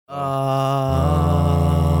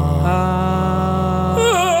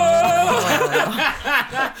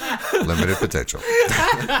Limited potential.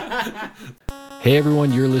 Hey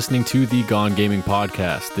everyone, you're listening to the Gone Gaming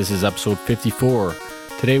Podcast. This is episode 54.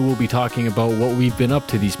 Today we'll be talking about what we've been up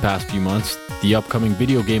to these past few months, the upcoming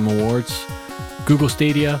video game awards, Google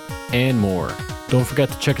Stadia, and more. Don't forget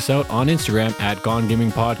to check us out on Instagram at Gone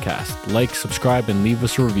Gaming Podcast. Like, subscribe, and leave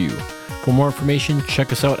us a review. For more information,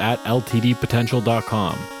 check us out at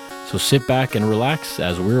ltdpotential.com. So sit back and relax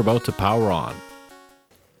as we're about to power on.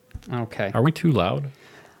 Okay. Are we too loud?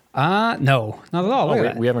 No, not at all. Look at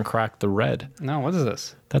that. We haven't cracked the red. No, what is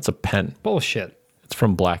this? That's a pen. Bullshit. It's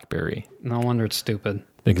from BlackBerry. No wonder it's stupid.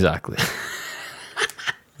 Exactly.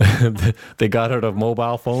 They got out of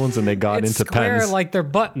mobile phones and they got It's into square pens. like they're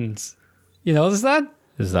buttons. You notice that?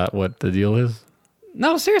 Is that what the deal is?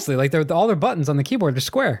 No, seriously. Like all their buttons on the keyboard are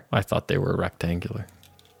square. I thought they were rectangular.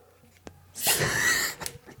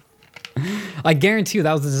 I guarantee you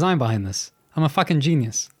that was the design behind this. I'm a fucking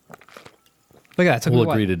genius. Look at that. It took We'll me,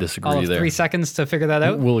 what, agree to disagree all of there. 3 seconds to figure that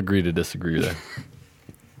out? We'll agree to disagree there.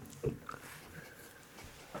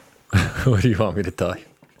 What do you want me to tell you?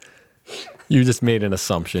 You just made an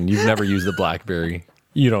assumption. You've never used a BlackBerry.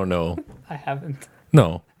 You don't know. I haven't.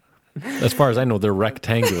 No. As far as I know, they're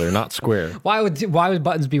rectangular, not square. Why would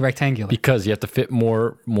buttons be rectangular? Because you have to fit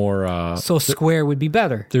more. So square would be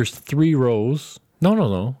better. There's 3 rows.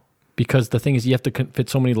 No. Because the thing is, you have to fit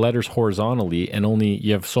so many letters horizontally, and only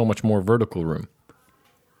you have so much more vertical room.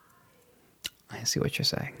 I see what you're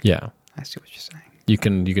saying. Yeah, I see what you're saying. you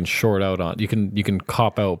can short out on. You can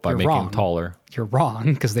cop out by You're making wrong. them taller. You're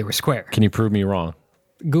wrong because they were square. Can you prove me wrong?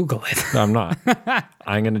 Google it. No, I'm not.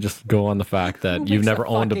 I'm gonna just go on the fact that you've never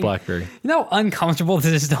owned a BlackBerry. You know how uncomfortable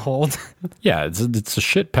this is to hold? Yeah, it's a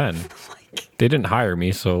shit pen. They didn't hire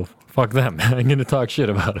me, so fuck them. I'm gonna talk shit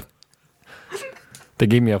about it. They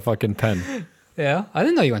gave me a fucking pen. Yeah. I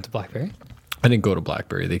didn't know you went to BlackBerry. I didn't go to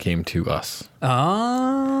BlackBerry. They came to us.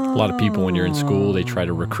 Oh. A lot of people, when you're in school, they try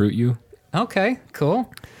to recruit you. Okay,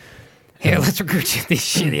 cool. Here, let's recruit you these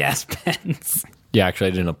shitty ass pens. Yeah, actually, I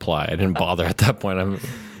didn't apply. I didn't bother at that point.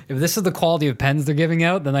 If this is the quality of pens they're giving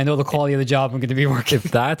out, then I know the quality of the job I'm going to be working. If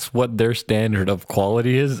that's what their standard of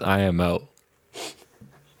quality is, I am out.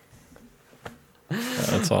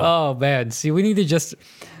 That's all. Oh, man. See, we need to just...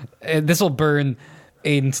 this will burn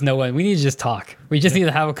Aiden's no end. We need to just talk. We just need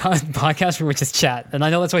to have a podcast where we just chat. And I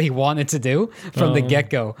know that's what he wanted to do from the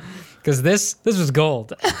get-go. Because this was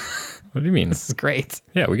gold. What do you mean? This is great.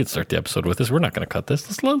 Yeah, we could start the episode with this. We're not going to cut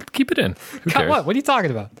this. Let's keep it in. Who Cut cares? what? What are you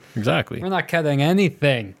talking about? Exactly. We're not cutting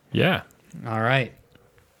anything. Yeah. All right.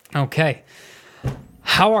 Okay.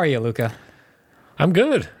 How are you, Luca? I'm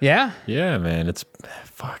good. Yeah? Yeah, man. It's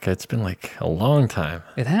been like a long time.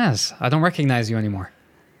 It has. I don't recognize you anymore.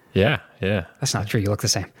 Yeah. That's not true. You look the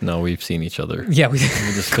same. No, we've seen each other. Yeah, we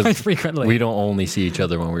Just 'cause quite frequently. We don't only see each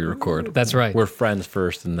other when we record. That's right. We're friends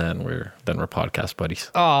first, and then we're podcast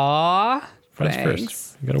buddies. Aw. Friends Thanks.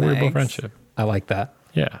 first. You got to worry about Thanks. friendship. I like that.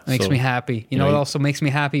 Yeah. Makes so- me happy. You know what also makes me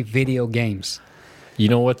happy? Video games. You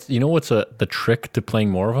know what's the trick to playing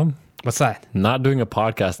more of them? What's that? Not doing a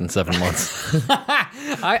podcast in 7 months.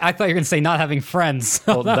 I thought you were going to say not having friends.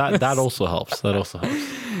 Well, that also helps. That also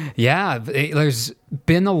helps. Yeah, there's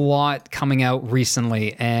been a lot coming out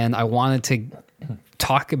recently, and I wanted to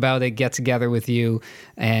talk about it, get together with you,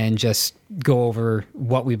 and just go over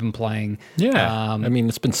what we've been playing. Yeah. I mean,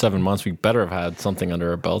 it's been 7 months. We better have had something under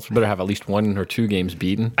our belts. We better have at least 1 or 2 games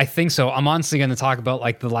beaten. I think so. I'm honestly going to talk about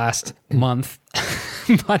like the last month,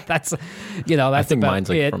 but that's I think about mine's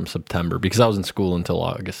like it. from September because I was in school until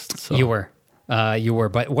August. So. You were.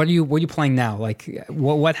 But what are you playing now? Like,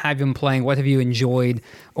 what have you been playing? What have you enjoyed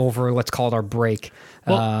over, let's call it our break?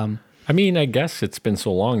 Well, I mean, I guess it's been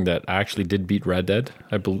so long that I actually did beat Red Dead.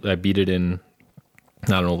 I beat it in, I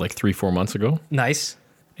don't know, like 3-4 months ago. Nice.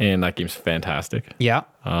 And that game's fantastic. Yeah.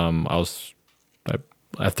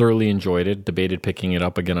 I thoroughly enjoyed it. Debated picking it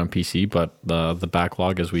up again on PC, but the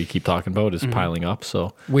backlog, as we keep talking about, is piling up.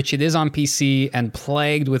 So, Which it is on PC and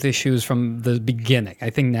plagued with issues from the beginning. I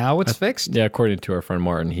think now it's fixed. yeah, according to our friend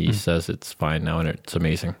Martin, he says it's fine now and it's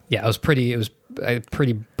amazing. Yeah, it was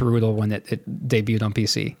pretty brutal when it debuted on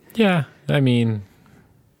PC. Yeah, I mean,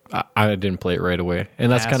 I didn't play it right away,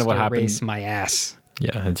 and that's kind of what happened. Race my ass.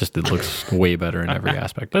 Yeah, it looks way better in every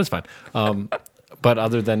aspect, but it's fine. But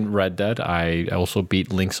other than Red Dead, I also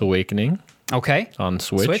beat Link's Awakening Okay. on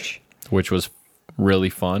Switch, which was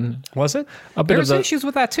really fun. Was it? A bit There of was the- issues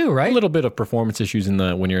with that too, right? A little bit of performance issues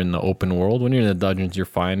when you're in the open world. When you're in the dungeons, you're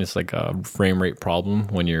fine. It's like a frame rate problem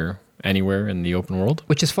when you're anywhere in the open world.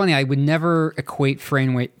 Which is funny. I would never equate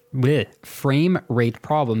frame rate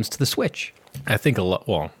problems to the Switch. I think a lot.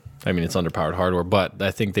 Well, I mean, it's underpowered hardware, but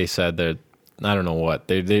I think they said that I don't know what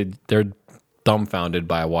they're dumbfounded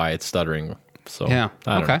by why it's stuttering. So Yeah.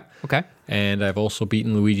 I don't know. Okay. And I've also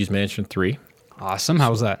beaten Luigi's Mansion 3. Awesome.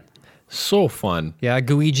 How was that? So fun. Yeah,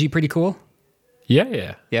 Guigi, pretty cool.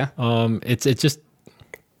 Yeah. Yeah.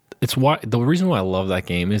 It's why the reason why I love that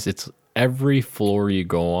game is it's every floor you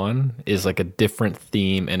go on is like a different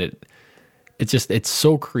theme, and it's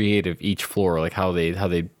so creative each floor, like how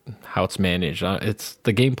it's managed. It's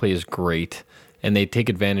the gameplay is great, and they take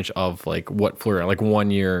advantage of like what floor, like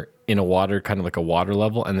one year in a water, kind of like a water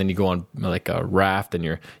level, and then you go on like a raft, and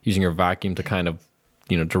you're using your vacuum to kind of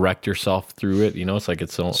direct yourself through it. It's like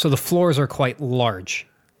it's So the floors are quite large.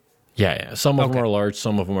 Yeah. Some of them are large,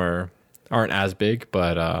 some of them aren't as big,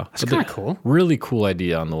 but That's kind of cool. Really cool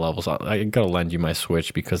idea on the levels. I gotta lend you my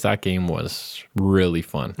Switch because that game was really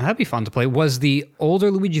fun. That'd be fun to play. Was the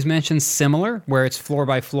older Luigi's Mansion similar, where it's floor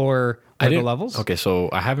by floor Lego levels? Okay, so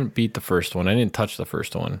I haven't beat the first one. I didn't touch the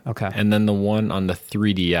first one. Okay. And then the one on the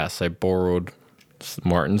 3DS, I borrowed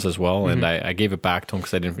Martin's as well, and I gave it back to him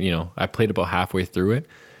because I didn't, I played about halfway through it,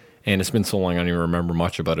 and it's been so long I don't even remember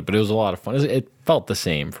much about it, but it was a lot of fun. It felt the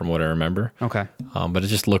same from what I remember. Okay. But it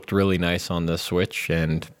just looked really nice on the Switch,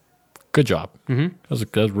 and good job. It was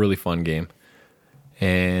a really fun game.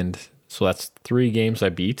 And so that's 3 games I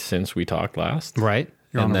beat since we talked last. Right.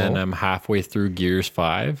 You're on And a then roll. I'm halfway through Gears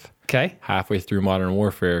 5. Okay. Halfway through Modern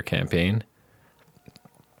Warfare campaign.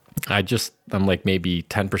 I'm like maybe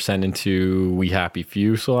 10% into We Happy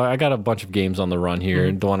Few. So I got a bunch of games on the run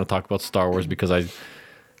here. Don't want to talk about Star Wars because I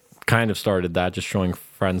kind of started that, just showing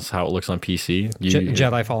friends how it looks on PC.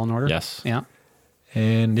 Jedi Fallen Order? Yes. Yeah.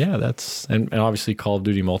 And yeah, and obviously Call of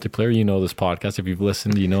Duty multiplayer. This podcast. If you've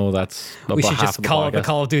listened, that's We about should half just of the call it the podcast.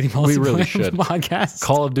 Call of Duty multiplayer We really should. podcast.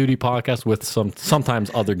 Call of Duty podcast with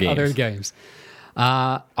sometimes other games. Other games.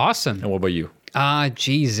 Awesome. And what about you?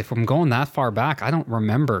 Geez, if I'm going that far back, I don't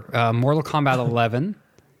remember. Mortal Kombat 11.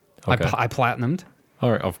 Okay. I platinumed. All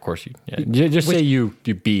right, of course you. Yeah. Just say you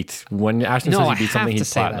beat when Ashton No, says I you beat have something. to He's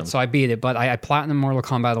say platinum. that. So I beat it, but I platinum Mortal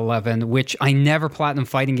Kombat 11, which I never platinum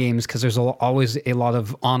fighting games because there's always a lot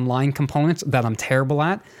of online components that I'm terrible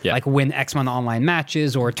at. Yeah. Like win X amount of online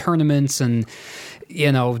matches or tournaments and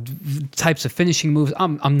types of finishing moves.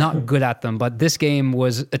 I'm not good at them, but this game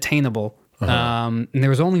was attainable. And there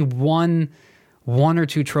was only one or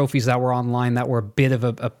two trophies that were online that were a bit of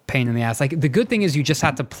a pain in the ass. Like the good thing is you just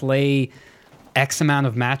had to play X amount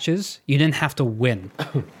of matches. You didn't have to win,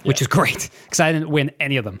 which is great because I didn't win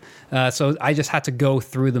any of them. So I just had to go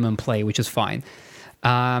through them and play, which is fine.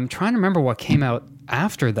 I'm trying to remember what came out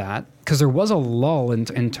after that because there was a lull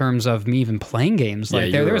in terms of me even playing games.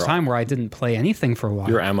 Like there was a time where I didn't play anything for a while.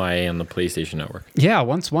 You're MIA on the PlayStation Network. Yeah,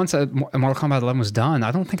 once Mortal Kombat 11 was done,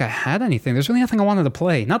 I don't think I had anything. There's really nothing I wanted to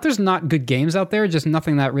play. Not there's not good games out there, just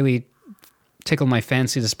nothing that really tickled my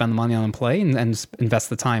fancy to spend the money on and play and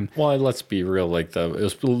invest the time. Well, let's be real. It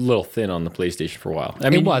was a little thin on the PlayStation for a while.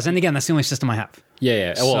 It was, and again, that's the only system I have.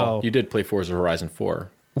 Yeah. Well, So- you did play Forza Horizon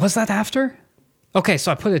 4. Was that after? Okay,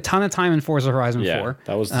 so I put a ton of time in Forza Horizon 4. Yeah,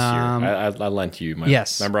 that was this year. I lent you.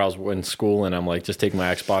 Yes. Remember, I was in school and I'm like, just take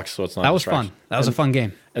my Xbox so it's not. That was distraction. fun. That was a fun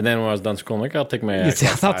game. And then when I was done school, I'm like, I'll take my Yes,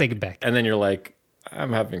 Xbox I'll back. take it back. And then you're like,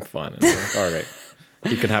 I'm having fun. And I'm like, all right,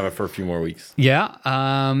 you can have it for a few more weeks. Yeah,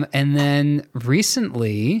 and then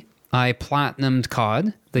recently I platinumed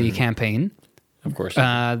COD, the campaign. Of course.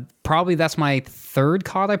 Probably that's my third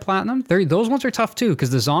COD I platinumed. Those ones are tough too because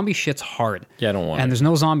the zombie shit's hard. Yeah, I don't want And it. there's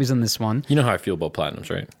no zombies in this one. You know how I feel about platinums,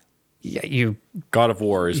 right? Yeah, God of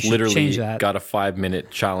War is should literally change that. got a 5-minute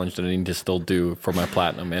challenge that I need to still do for my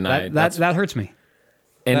platinum, and that hurts me.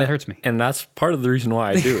 that hurts me. And that's part of the reason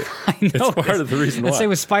why I do it. I know. It's part of the reason Let's why. say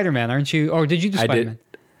with Spider-Man, aren't you? Or did you do I did. Spider-Man?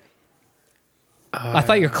 I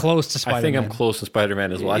thought you're close to Spider-Man. I think I'm close to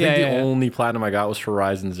Spider-Man as well. I Yeah, think the yeah. only platinum I got was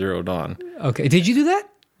Horizon Zero Dawn. Okay, did you do that?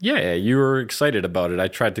 Yeah, you were excited about it. I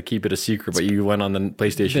tried to keep it a secret, but you went on the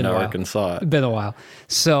PlayStation Been a Network while. and saw it. Been a while.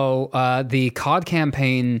 So the COD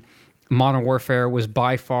campaign, Modern Warfare, was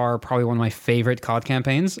by far probably one of my favorite COD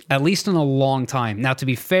campaigns, at least in a long time. Now, to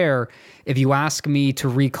be fair, if you ask me to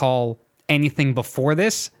recall anything before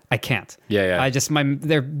this, I can't. Yeah.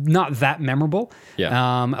 They're not that memorable.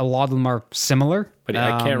 Yeah. A lot of them are similar. But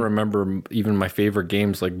I can't remember even my favorite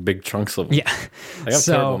games, like big chunks of them. Yeah. I have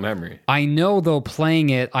terrible memory. I know, though, playing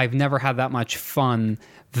it, I've never had that much fun.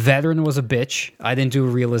 Veteran was a bitch. I didn't do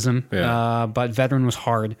realism, Yeah. but Veteran was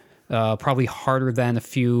hard. Probably harder than a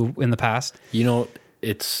few in the past.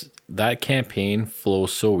 It's that campaign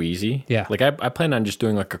flows so easy. Yeah. Like I plan on just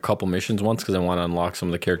doing like a couple missions once because I want to unlock some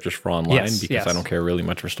of the characters for online Yes, because I yes. don't care really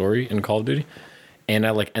much for story in Call of Duty. And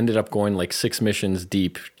I like ended up going like 6 missions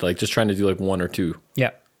deep, like just trying to do like 1 or 2.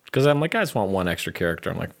 Yeah. because I'm like, I just want one extra character.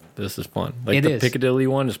 I'm like, this is fun. Like It the is. Piccadilly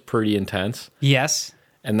one is pretty intense. Yes.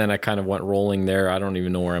 And then I kind of went rolling there. I don't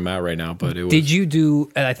even know where I'm at right now, but it was Did you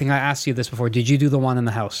do? And I think I asked you this before. Did you do the one in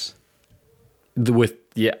the house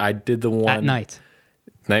I did the one at night?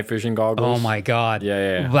 night vision goggles. Oh my god!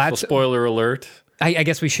 Yeah. That's. So spoiler alert. I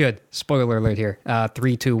guess we should. Spoiler alert here.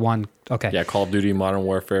 3, 2, 1. Okay. Yeah, Call of Duty Modern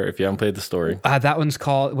Warfare. If you haven't played the story, That one's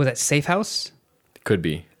called. Was it Safe House? could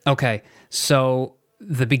be. Okay. So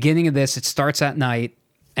the beginning of this, it starts at night.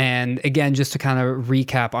 And again, just to kind of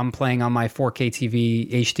recap, I'm playing on my 4K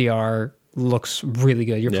TV, HDR, looks really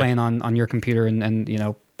good. You're Yeah. playing on your computer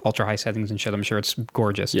and ultra high settings and shit. I'm sure it's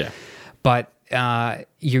gorgeous. Yeah. But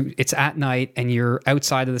it's at night and you're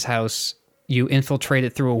outside of this house. You infiltrate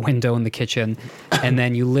it through a window in the kitchen, and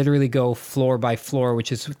then you literally go floor by floor,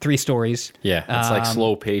 which is 3 stories. Yeah, it's like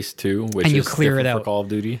slow paced too, which and you is clear it different out. for Call of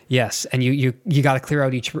Duty. Yes, and you got to clear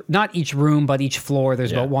out not each room, but each floor.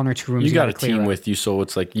 There's about 1 or 2 rooms. You got gotta a clear team out. with you, so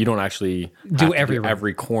it's like you don't actually Do have to every room.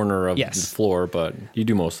 every corner of Yes. the floor, but you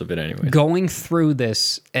do most of it anyway. Going through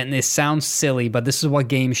this, and this sounds silly, but this is what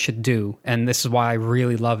games should do, and this is why I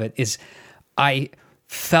really love it. Is I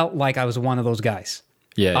felt like I was one of those guys.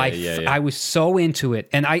 Yeah. I was so into it,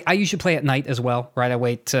 and I usually play at night as well, right? I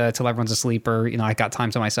wait till everyone's asleep, or I got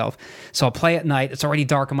time to myself, so I'll play at night. It's already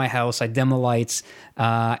dark in my house. I dim the lights,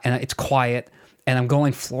 and it's quiet, and I'm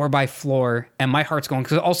going floor by floor, and my heart's going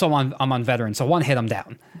because also I'm on veteran, so one hit I'm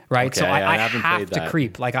down, right? So Okay, I I haven't have played to that.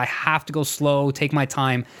 creep, like I have to go slow, take my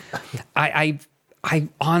time. I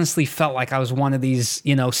honestly felt like I was one of these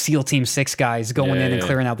SEAL Team 6 guys going in and Yeah.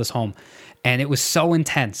 clearing out this home, and it was so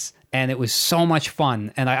intense. And it was so much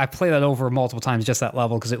fun. And I played that over multiple times, just that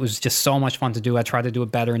level, because it was just so much fun to do. I tried to do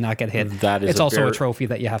it better and not get hit. That is it's a also a very- trophy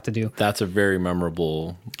that you have to do. That's a very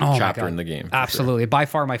memorable Oh my chapter God. in the game. for Absolutely. By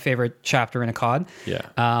far my favorite chapter in a COD. Yeah.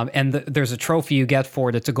 And there's a trophy you get for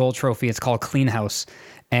it. It's a gold trophy. It's called Clean House.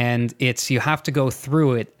 And you have to go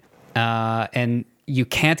through it, and you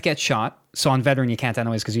can't get shot. So on veteran, you can't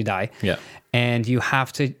anyways because you die. Yeah. And you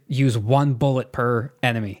have to use 1 bullet per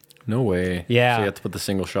enemy. Sure. No way. Yeah. So you have to put the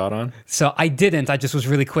single shot on. So I didn't. I just was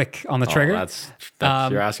really quick on the trigger. Oh, that's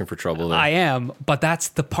you're asking for trouble there. I am, but that's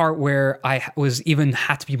the part where I was even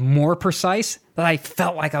had to be more precise, that I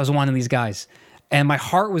felt like I was one of these guys. And my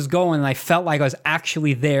heart was going, and I felt like I was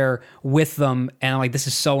actually there with them. And I'm like, this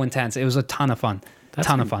is so intense. It was a ton of fun.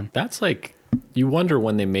 Ton of fun. That's like, you wonder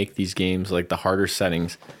when they make these games, like the harder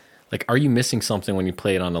settings, like, are you missing something when you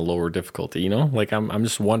play it on a lower difficulty? Like I'm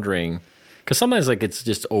just wondering, because sometimes like it's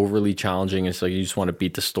just overly challenging. It's like you just want to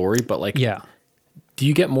beat the story, but like, Yeah. do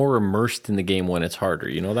you get more immersed in the game when it's harder?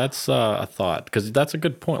 That's a thought, because that's a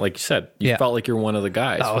good point. Like you said, you Yeah. felt like you're one of the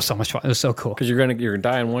guys Oh, it was so much fun. It was so cool. because you're gonna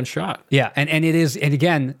die in one shot. Yeah, and it is, and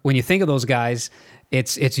again, when you think of those guys,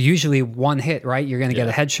 it's usually one hit, right? You're going to get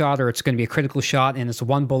a headshot, or it's going to be a critical shot, and it's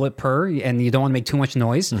 1 bullet per, and you don't want to make too much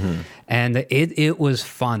noise. And it was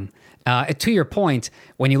fun. To your point,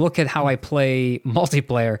 when you look at how I play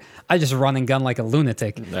multiplayer, I just run and gun like a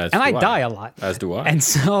lunatic, As and I do I. die a lot. As do I. And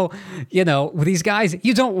so, with these guys,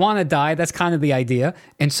 you don't want to die. That's kind of the idea.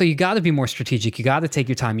 And so you got to be more strategic. You got to take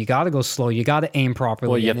your time. You got to go slow. You got to aim properly.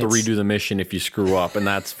 Well, you have and to it's- redo the mission if you screw up, and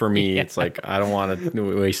that's for me. It's like I don't want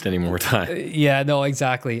to waste any more time. Yeah, no,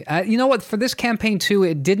 exactly. You know what? For this campaign too,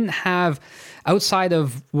 it didn't have, outside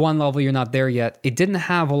of one level, you're not there yet. It didn't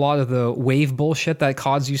have a lot of the wave bullshit that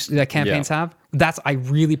that campaigns Yeah. have. That's I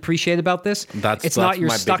really appreciate about this. That's not you're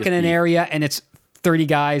my stuck in biggest an beef. area and it's 30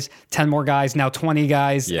 guys, 10 more guys, now 20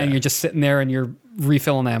 guys, Yeah. and you're just sitting there and you're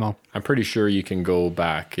refilling ammo. I'm pretty sure you can go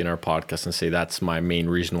back in our podcast and say that's my main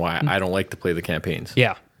reason why I don't like to play the campaigns.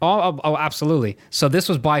 Yeah. Oh, absolutely. So this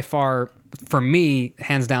was by far, for me,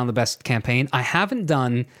 hands down the best campaign. I haven't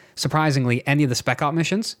done, surprisingly, any of the Spec Op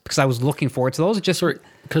missions because I was looking forward to those. It just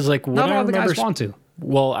Because like what not a I lot of the remember, guys want to.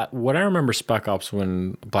 Well, what I remember Spec Ops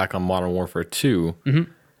when Black on Modern Warfare 2,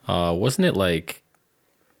 wasn't it like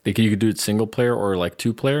you could do it single player or like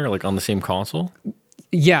 2-player, like on the same console?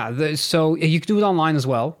 Yeah, so you could do it online as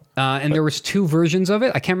well. And there was 2 versions of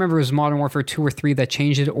it. I can't remember if it was Modern Warfare 2 or 3 that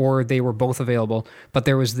changed it, or they were both available. But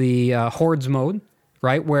there was the Hordes mode,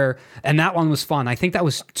 right? And that one was fun. I think that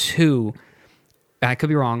was 2. I could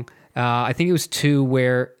be wrong. I think it was 2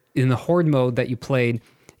 where in the Horde mode that you played,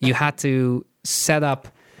 you had to set up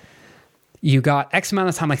you got X amount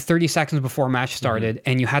of time, like 30 seconds before match started,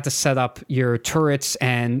 and you had to set up your turrets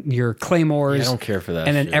and your claymores. I don't care for that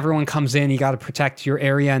And then shit. everyone comes in, you got to protect your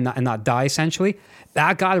area and not die, essentially.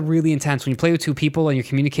 That got really intense. When you play with two people and you're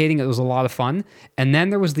communicating, it was a lot of fun. And then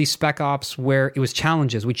there was the Spec Ops where it was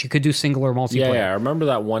challenges, which you could do single or multiplayer. Yeah, I remember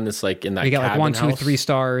that one that's like in that You got like cabin 1, 2, house. 3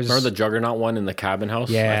 stars. Remember the Juggernaut one in the cabin house?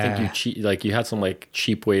 Yeah. I think you had some like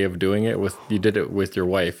cheap way of doing it you did it with your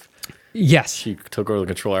wife. Yes. She took over the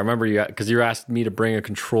controller. I remember because you asked me to bring a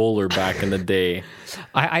controller back in the day.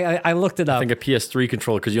 I looked it up. I think a PS3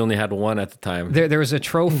 controller because you only had one at the time. There was a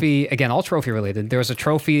trophy, again, all trophy related. There was a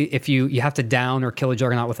trophy if you have to down or kill a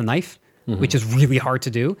Juggernaut with a knife, which is really hard to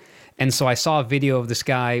do. And so I saw a video of this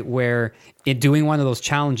guy where doing one of those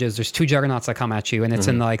challenges, there's 2 Juggernauts that come at you, and it's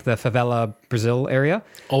in like the favela Brazil area.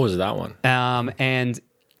 Oh, is that one? And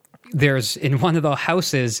there's in one of the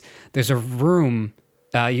houses, there's a room.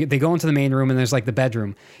 They go into the main room and there's like the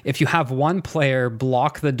bedroom. If you have one player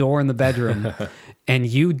block the door in the bedroom and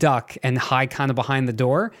you duck and hide kind of behind the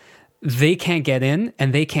door, they can't get in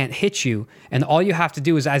and they can't hit you. And all you have to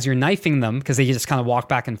do is, as you're knifing them, because they just kind of walk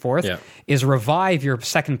back and forth, is revive your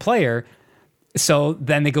second player. So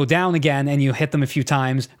then they go down again and you hit them a few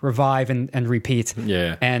times, revive and repeat.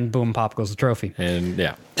 Yeah. And boom, pop goes the trophy. And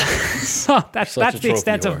yeah. So that's Such a the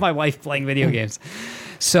extent trophy of my wife playing video games.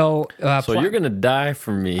 So, So you're going to die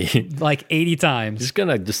for me. like 80 times. Just going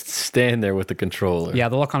to just stand there with the controller. Yeah,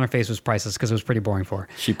 the look on her face was priceless because it was pretty boring for her.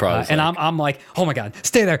 She probably and I'm like, oh my God,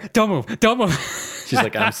 stay there. Don't move. She's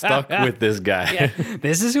like, I'm stuck with this guy.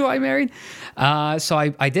 This is who I married. So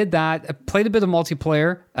I did that. I played a bit of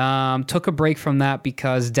multiplayer. Took a break from that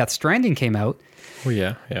because Death Stranding came out. Oh,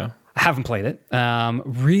 yeah. I haven't played it.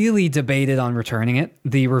 Really debated on returning it.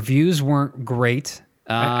 The reviews weren't great.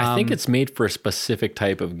 I think it's made for a specific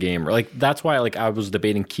type of gamer. Like that's why I was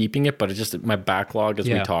debating keeping it, but it just my backlog as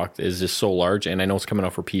we talked is just so large, and I know it's coming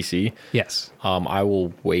out for PC. Yes. I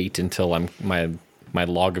will wait until my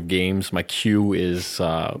log of games, my queue is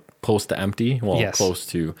close to empty. Well, close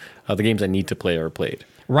to the games I need to play are played.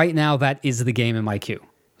 Right now, that is the game in my queue.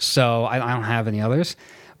 So I don't have any others,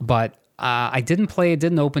 but I didn't play it,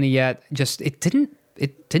 didn't open it yet. Just it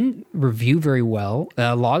didn't review very well.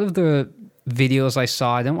 A lot of the videos I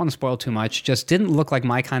saw, I didn't want to spoil too much, just didn't look like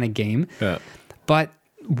my kind of game. Yeah. But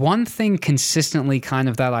one thing consistently kind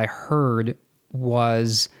of that I heard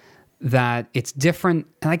was that it's different,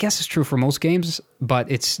 and I guess it's true for most games,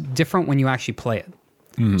 but it's different when you actually play it.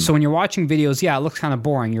 So when you're watching videos, it looks kind of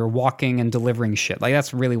boring. You're walking and delivering shit. Like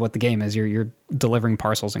that's really what the game is. You're delivering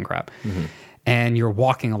parcels and crap. And you're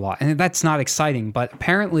walking a lot. And that's not exciting, but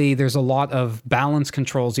apparently there's a lot of balance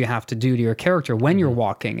controls you have to do to your character when you're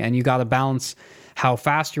walking, and you got to balance how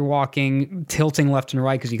fast you're walking, tilting left and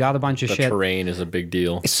right because you got a bunch of The shit. terrain is a big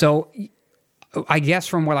deal. So I guess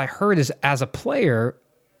from what I heard is as a player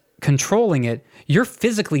controlling it, you're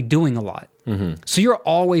physically doing a lot. So you're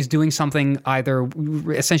always doing something either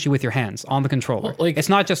essentially with your hands on the controller. Well, it's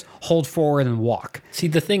not just hold forward and walk. See,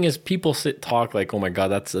 the thing is, people talk like, "Oh my god,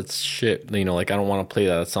 that's shit." You know, like I don't want to play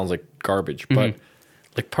that. That sounds like garbage. But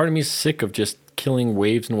like, part of me is sick of just killing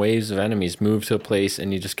waves and waves of enemies. Move to a place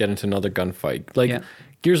and you just get into another gunfight. Like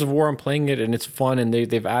Gears of War, I'm playing it and it's fun, and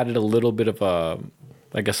they've added a little bit of a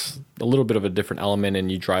different element,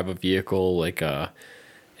 and you drive a vehicle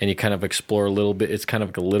and you kind of explore a little bit. It's kind of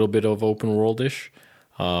like a little bit of open world-ish.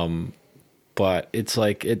 But it's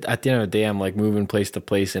like at the end of the day, I'm like moving place to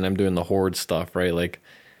place and I'm doing the horde stuff, right? Like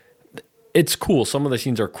it's cool. Some of the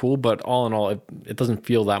scenes are cool, but all in all, it doesn't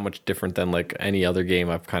feel that much different than like any other game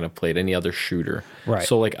I've kind of played, any other shooter. Right.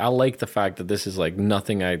 So like I like the fact that this is like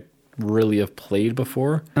nothing I really have played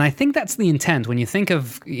before. And I think that's the intent. When you think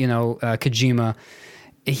of, Kojima,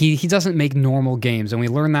 he doesn't make normal games, and we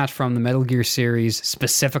learned that from the Metal Gear series,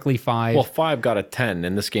 specifically 5. Well, 5 got a 10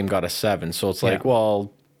 and this game got a 7. So it's like,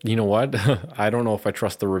 well, you know what? I don't know if I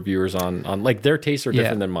trust the reviewers on like their tastes are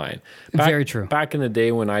different than mine. Very true. Back in the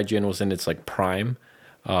day when IGN was in its like prime,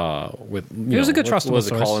 with it was a good trustable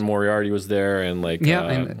source. Colin Moriarty was there, and like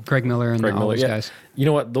and Greg Miller and all those guys. You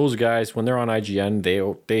know what? Those guys, when they're on IGN,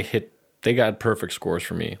 they got perfect scores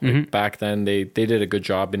for me. Like back then, they did a good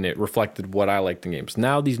job, and it reflected what I liked in games.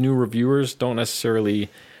 Now these new reviewers don't necessarily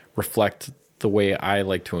reflect the way I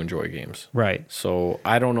like to enjoy games. Right. So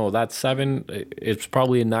I don't know. That 7, it's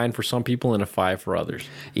probably a 9 for some people and a 5 for others.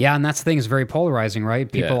 Yeah, and that's the thing. It's very polarizing,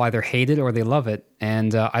 right? People either hate it or they love it.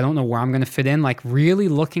 And I don't know where I'm going to fit in. Like really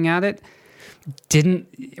looking at it, didn't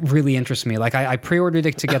really interest me. Like I pre-ordered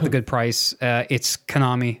it to get the good price. It's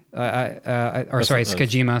Konami, it's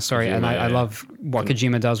Kojima. Sorry, Kojima, and I love what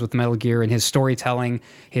Kojima does with Metal Gear and his storytelling,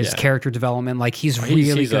 his character development. Like he's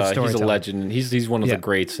really good storytelling. He's a legend. He's one of the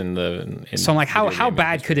greats in the. So I'm like, how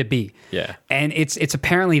bad could it be? Yeah, and it's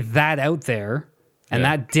apparently that out there and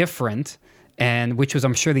that different. And which was,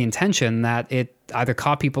 I'm sure, the intention that it either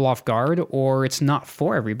caught people off guard or it's not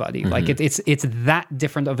for everybody. Like it's that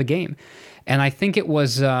different of a game. And I think it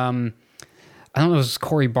was, I don't know if it was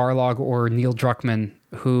Cory Barlog or Neil Druckmann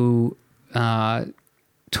who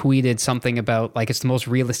tweeted something about like it's the most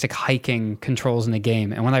realistic hiking controls in the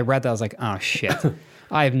game. And when I read that, I was like, oh shit,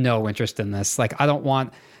 I have no interest in this. Like I don't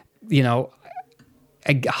want,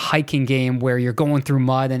 a hiking game where you're going through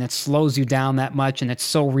mud and it slows you down that much and it's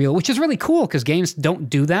so real, which is really cool because games don't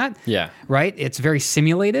do that. Yeah. Right? It's very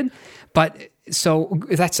simulated. But so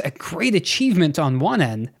that's a great achievement on one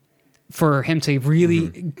end for him to really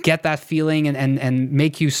get that feeling and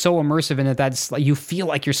make you so immersive in it that it's like you feel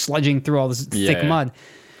like you're sludging through all this thick mud.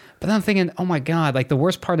 But then I'm thinking, oh my God, like the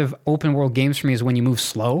worst part of open world games for me is when you move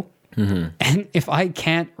slow. And if I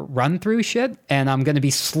can't run through shit and I'm going to be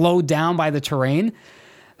slowed down by the terrain,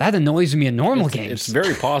 that annoys me in normal games. It's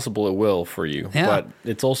very possible it will for you, but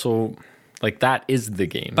it's also like that is the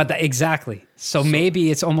game. But exactly. So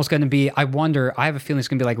maybe it's almost going to be, I wonder, I have a feeling it's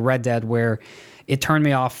going to be like Red Dead where it turned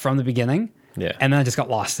me off from the beginning. Yeah. And then I just got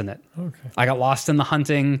lost in it. Okay. I got lost in the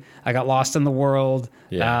hunting. I got lost in the world.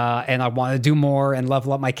 Yeah. And I want to do more and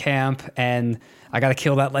level up my camp. And I got to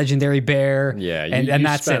kill that legendary bear. Yeah. And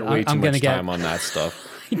that's it. I'm going to get time on that stuff.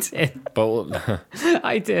 I did. But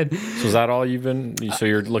I did. So is that all you've been? So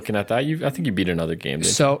you're looking at that? I think you beat another game.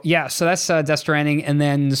 So that's Death Stranding, and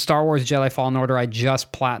then Star Wars Jedi Fallen Order. I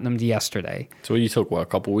just platinumed yesterday. So you took a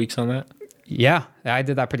couple weeks on that? Yeah, I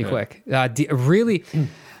did that pretty quick. Really,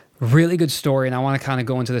 really good story, and I want to kind of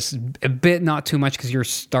go into this a bit, not too much because you're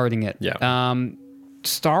starting it. Yeah.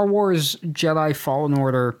 Star Wars Jedi Fallen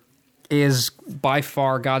Order is by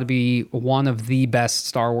far got to be one of the best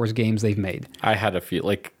Star Wars games they've made. I had a feel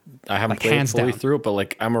like I haven't played fully through it, but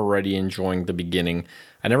like I'm already enjoying the beginning.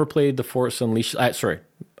 I never played the Force Unleashed.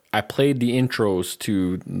 I played the intro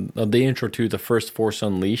to the first Force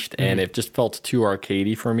Unleashed, and it just felt too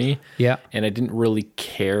arcadey for me. Yeah, and I didn't really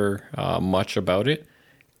care much about it.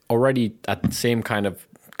 Already at the same kind of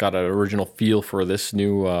got an original feel for this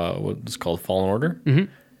new what's called Fallen Order.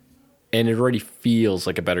 Mm-hmm. And it already feels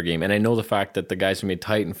like a better game. And I know the fact that the guys who made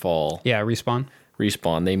Titanfall... Yeah,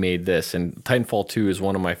 Respawn, they made this. And Titanfall 2 is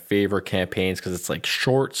one of my favorite campaigns because it's like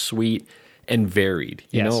short, sweet, and varied.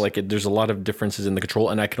 You know, like there's a lot of differences in the control.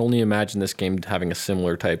 And I can only imagine this game having a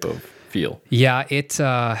similar type of feel. Yeah,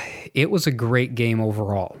 it was a great game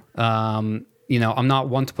overall. I'm not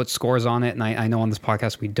one to put scores on it. And I know on this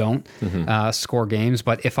podcast we don't score games.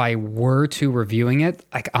 But if I were to reviewing it,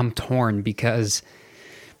 I'm torn because...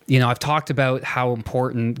 I've talked about how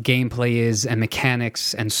important gameplay is and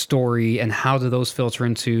mechanics and story and how do those filter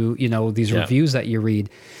into, these reviews that you read.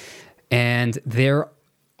 And there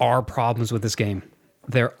are problems with this game.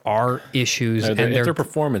 There are issues. If they're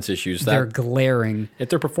performance issues. They're glaring. If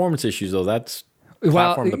they're performance issues, though, that's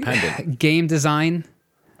platform dependent. Game design,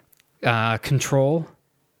 control,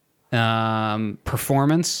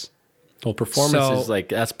 performance. Well, performance is like,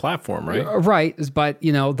 that's platform, right? Right. But,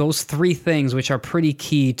 those three things, which are pretty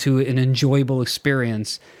key to an enjoyable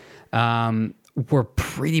experience, were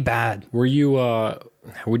pretty bad. Were you,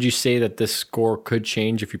 would you say that this score could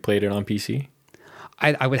change if you played it on PC?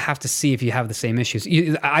 I would have to see if you have the same issues.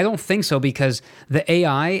 I don't think so because the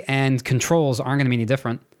AI and controls aren't going to be any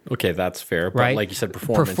different. Okay, that's fair. But right? Like you said,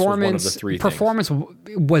 performance was one of the three things. Performance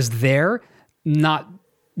was there, not...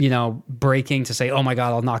 breaking to say, oh my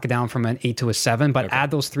God, I'll knock it down from an 8 to a 7, but add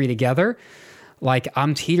those three together, like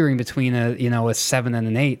I'm teetering between a 7 and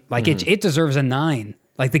an 8. Like it deserves a 9.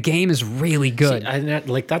 Like the game is really good.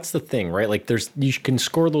 See, that's the thing, right? Like you can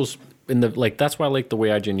score those in the, like, that's why I like the way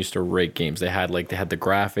IGN used to rate games. They had the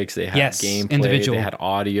graphics, they had gameplay, individual. They had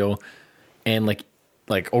audio, and like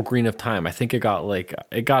Ocarina of Time, I think it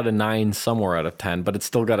got a 9 somewhere out of 10, but it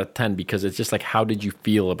still got a 10 because it's just like, how did you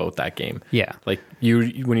feel about that game? Yeah. Like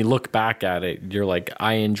when you look back at it, you're like,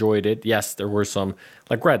 I enjoyed it. Yes, there were some,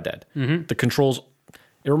 like Red Dead. Mm-hmm. The controls,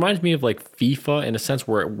 it reminds me of like FIFA in a sense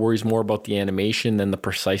where it worries more about the animation than the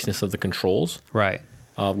preciseness of the controls. Right.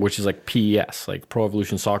 Which is like PES, like Pro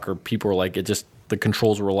Evolution Soccer. People were like, the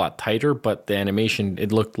controls were a lot tighter, but the animation,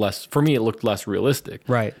 it looked less realistic.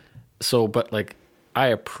 Right. So, but like, I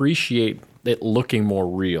appreciate it looking more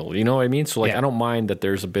real. You know what I mean? So, I don't mind that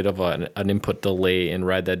there's a bit of an input delay in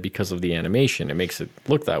Red Dead because of the animation. It makes it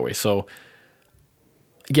look that way. So,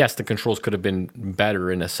 yes, the controls could have been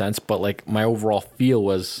better in a sense, but like my overall feel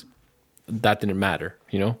was that didn't matter,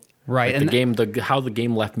 you know? Right. Like how the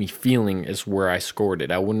game left me feeling is where I scored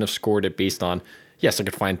it. I wouldn't have scored it based on, yes, I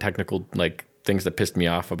could find technical like things that pissed me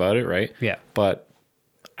off about it, right? Yeah. But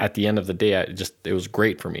at the end of the day, it was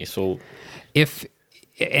great for me. So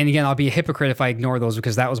and again, I'll be a hypocrite if I ignore those,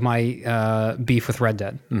 because that was my beef with Red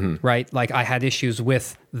Dead, right? Like, I had issues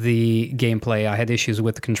with the gameplay, I had issues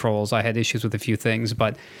with the controls, I had issues with a few things,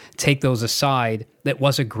 but take those aside, that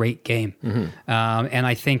was a great game. And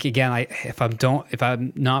I think, again, if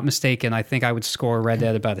I'm not mistaken, I think I would score Red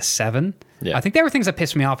Dead about a 7. Yeah. I think there were things that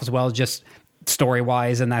pissed me off as well, just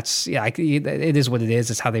story-wise, and that's, it is what it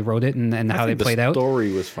is. It's how they wrote it and how they played out. The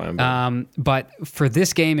story was fine. But for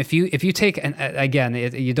this game, if you take, and again,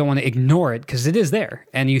 you don't want to ignore it, because it is there,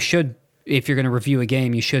 and you should, if you're going to review a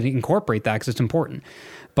game, you should incorporate that because it's important.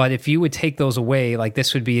 But if you would take those away, like,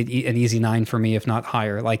 this would be an easy 9 for me, if not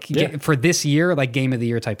higher. Like, for this year, like, game of the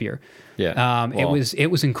year type year. Yeah. It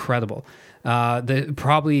was incredible. For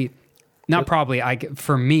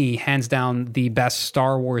me, hands down, the best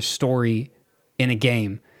Star Wars story in a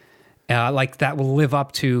game, like, that will live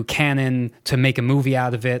up to canon, to make a movie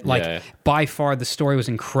out of it. Like, by far, the story was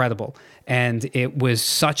incredible, and it was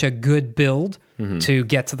such a good build to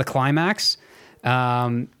get to the climax.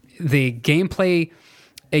 The gameplay,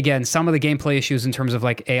 again, some of the gameplay issues in terms of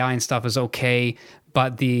like AI and stuff is okay,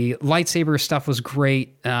 but the lightsaber stuff was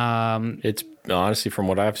great. It's honestly, from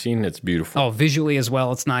what I've seen, it's beautiful. Oh, visually as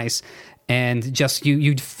well, it's nice. And just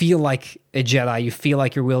you'd feel like a Jedi. You feel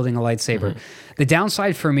like you're wielding a lightsaber. The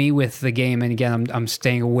downside for me with the game, and again, I'm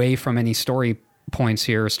staying away from any story points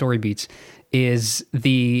here, or story beats, is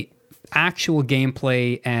the actual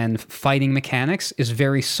gameplay and fighting mechanics is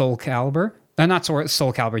very Soul Calibur. Not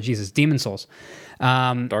Soul Calibur, Jesus, Demon Souls.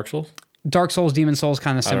 Dark Souls? Dark Souls, Demon Souls,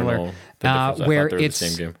 kind of similar. I don't know the difference. Where I thought they were it's the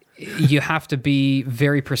same game. You have to be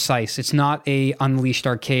very precise. It's not a Unleashed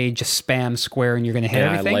arcade, just spam square and you're going to hit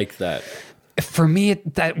everything. I like that. For me,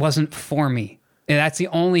 that wasn't for me. And that's the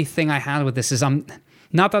only thing I had with this, is I'm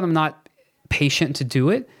not patient to do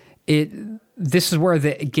it. This is where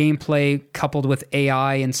the gameplay coupled with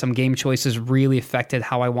AI and some game choices really affected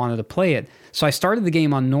how I wanted to play it. So I started the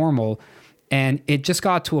game on normal, and it just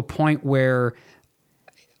got to a point where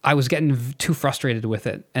I was getting too frustrated with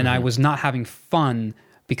it, and I was not having fun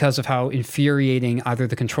because of how infuriating either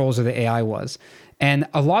the controls or the AI was. And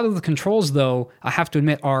a lot of the controls, though, I have to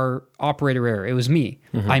admit, are operator error. It was me.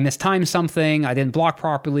 I mistimed something. I didn't block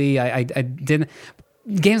properly. I didn't...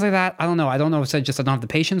 Games like that, I don't know. I don't know if it's just I don't have the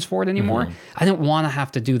patience for it anymore. I don't want to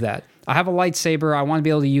have to do that. I have a lightsaber. I want to be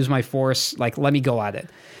able to use my force. Like, let me go at it.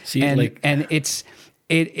 See, and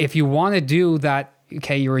if you want to do that,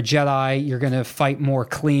 okay, you're a Jedi, you're going to fight more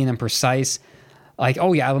clean and precise. Like,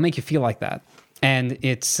 oh yeah, it'll make you feel like that. And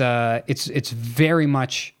it's very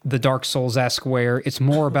much the Dark Souls-esque, where it's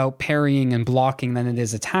more about parrying and blocking than it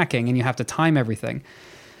is attacking, and you have to time everything.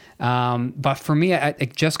 But for me,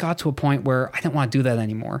 it just got to a point where I didn't want to do that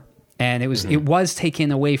anymore. And it was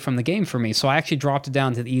taken away from the game for me. So I actually dropped it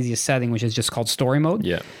down to the easiest setting, which is just called story mode.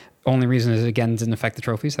 Yeah. Only reason is, again, it didn't affect the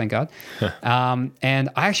trophies, thank God. And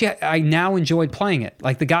I now enjoyed playing it.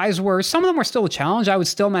 Like, the guys some of them were still a challenge. I would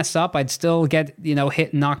still mess up. I'd still get,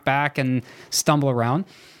 hit and knock back and stumble around.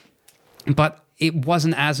 But it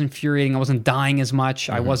wasn't as infuriating. I wasn't dying as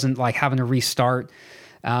much. I wasn't like having to restart.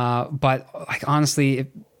 But like, honestly,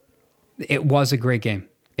 it was a great game.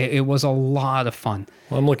 It was a lot of fun.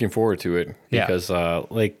 Well, I'm looking forward to it because,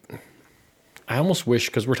 I almost wish,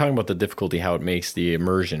 because we're talking about the difficulty, how it makes the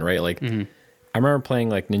immersion, right? Like, I remember playing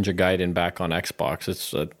like Ninja Gaiden back on Xbox.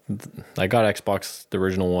 I got Xbox, the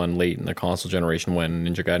original one, late in the console generation when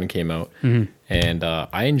Ninja Gaiden came out, and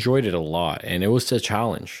I enjoyed it a lot, and it was a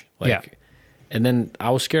challenge. And then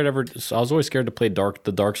I was always scared to play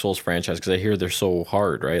the Dark Souls franchise because I hear they're so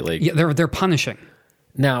hard, right? Like, yeah, they're punishing.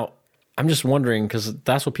 Now, I'm just wondering, because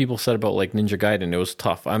that's what people said about like Ninja Gaiden. It was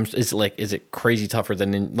tough. Is it crazy tougher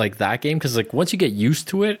than like that game? Because like once you get used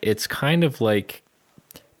to it, it's kind of like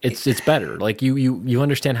it's better. Like you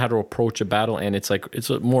understand how to approach a battle, and it's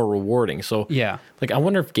more rewarding. So yeah, like I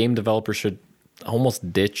wonder if game developers should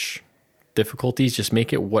almost ditch difficulties, just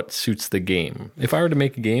make it what suits the game. If I were to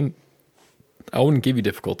make a game, I wouldn't give you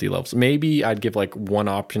difficulty levels. Maybe I'd give like one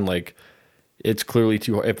option, like, it's clearly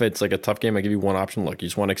too hard. If it's like a tough game, I give you one option. Look, you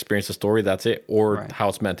just want to experience the story, that's it, or how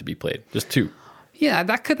it's meant to be played. Just two. Yeah,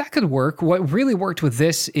 that could work. What really worked with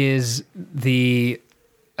this is the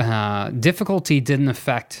difficulty didn't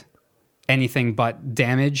affect anything but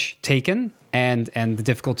damage taken and the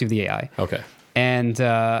difficulty of the AI. Okay. And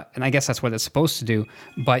I guess that's what it's supposed to do.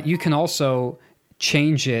 But you can also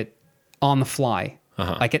change it on the fly.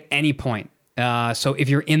 like at any point. So if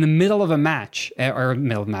you're in the middle of a match,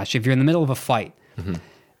 if you're in the middle of a fight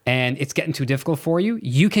and it's getting too difficult for you,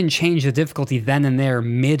 you can change the difficulty then and there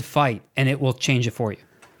mid-fight, and it will change it for you.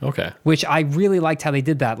 Okay. Which I really liked how they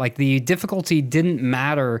did that. Like the difficulty didn't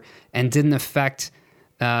matter and didn't affect,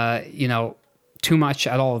 too much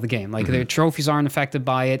at all of the game. Like the trophies aren't affected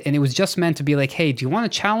by it, and it was just meant to be like, hey, do you want a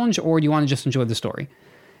challenge or do you want to just enjoy the story?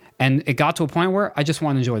 And it got to a point where I just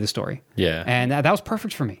want to enjoy the story. Yeah. And that was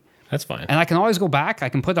perfect for me. That's fine. And I can always go back. I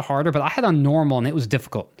can put it harder, but I had on normal and it was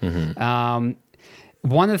difficult.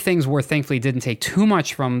 One of the things where thankfully it didn't take too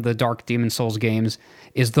much from the Dark Demon Souls games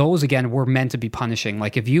is those, again, were meant to be punishing.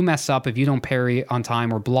 Like if you mess up, if you don't parry on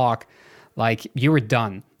time or block, like you were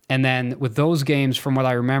done. And then with those games, from what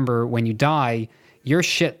I remember, when you die, your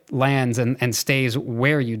shit lands and stays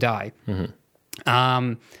where you die.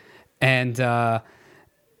 Then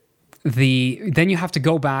you have to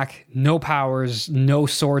go back, no powers, no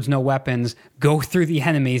swords, no weapons, go through the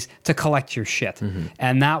enemies to collect your shit.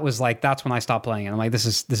 And that was like, that's when I stopped playing it. I'm like, this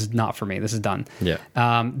is not for me. This is done. Yeah.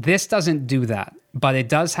 This doesn't do that, but it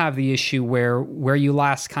does have the issue where you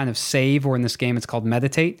last kind of save, or in this game it's called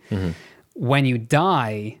meditate. When you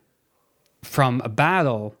die from a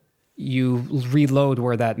battle, you reload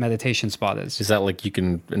where that meditation spot is. Is that like you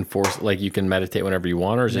can enforce, like you can meditate whenever you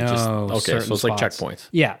want, or is it just okay? So it's like checkpoints.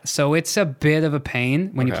 Yeah, so it's a bit of a pain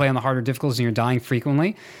when you play on the harder difficulties and you're dying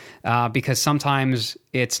frequently, because sometimes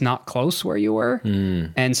it's not close where you were,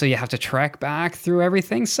 and so you have to trek back through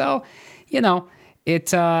everything. So,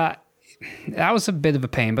 that was a bit of a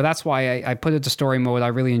pain, but that's why I put it to story mode. I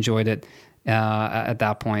really enjoyed it at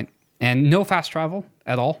that point, and no fast travel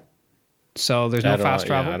at all. So there's no fast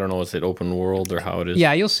travel. Yeah, I don't know, is it open world or how it is?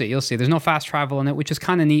 Yeah, you'll see. There's no fast travel in it, which is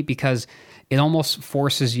kind of neat because it almost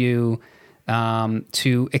forces you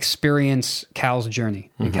to experience Cal's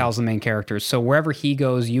journey. And Cal's the main character. So wherever he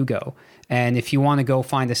goes, you go. And if you want to go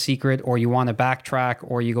find a secret, or you want to backtrack,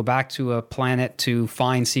 or you go back to a planet to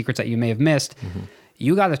find secrets that you may have missed,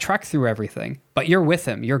 you got to trek through everything. But you're with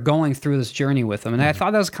him. You're going through this journey with him. And I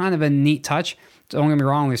thought that was kind of a neat touch. Don't get me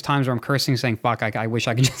wrong, there's times where I'm cursing, saying, fuck, I wish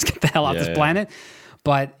I could just get the hell off this planet.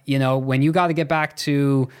 But, when you got to get back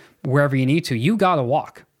to wherever you need to, you got to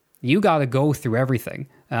walk. You got to go through everything.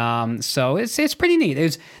 So it's pretty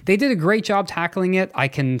neat. They did a great job tackling it. I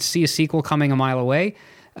can see a sequel coming a mile away.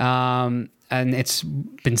 And it's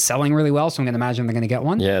been selling really well, so I'm going to imagine they're going to get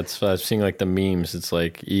one. Yeah, I've seen like the memes. It's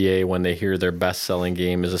like EA, when they hear their best-selling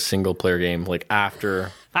game is a single-player game, like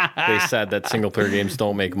after they said that single-player games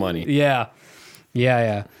don't make money. Yeah.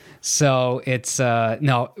 So it's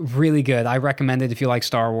really good. I recommend it if you like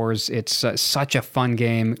Star Wars. It's such a fun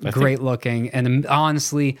game, great looking, and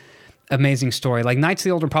honestly, amazing story. Like Knights of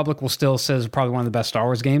the Old Republic will still says probably one of the best Star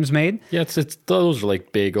Wars games made. Yeah, it's those are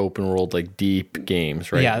like big open world, like deep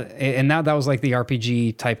games, right? Yeah, and that was like the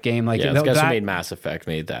RPG type game. Like the guys who made Mass Effect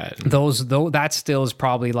made that. That still is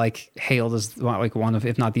probably like hailed as like one of,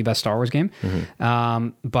 if not the best Star Wars game.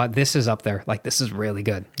 But this is up there. Like this is really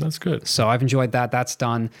good. That's good. So I've enjoyed that. That's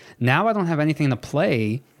done. Now I don't have anything to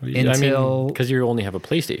play until, because you only have a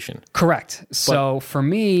PlayStation. Correct. So for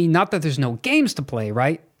me, not that there's no games to play,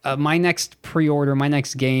 right? My next pre-order, my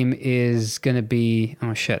next game is going to be,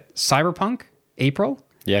 Cyberpunk, April.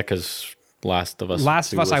 Yeah, because Last of Us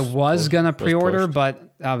I was going to pre-order, but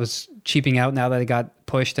I was cheaping out now that it got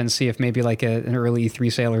pushed, and see if maybe like an early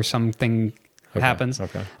E3 sale or something happens.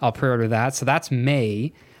 Okay. I'll pre-order that. So that's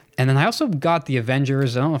May. And then I also got the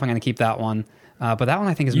Avengers. I don't know if I'm going to keep that one, but that one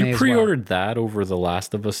I think is May as well. You pre-ordered that over The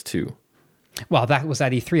Last of Us 2. Well, that was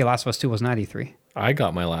at E3. Last of Us 2 was not E3. I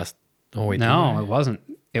got my last... Oh, wait. No, it wasn't.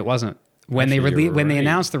 It wasn't. When they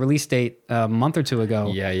announced the release date a month or two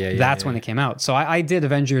ago, that's when it came out. So I did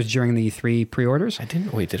Avengers during the E3 pre-orders.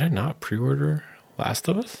 Did I not pre-order Last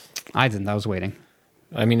of Us? I didn't. I was waiting.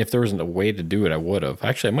 I mean, if there wasn't a way to do it, I would have.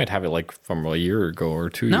 Actually, I might have it like from a year ago or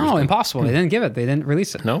 2 years ago. No, impossible. They didn't give it. They didn't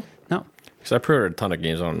release it. No? No. Because I pre-ordered a ton of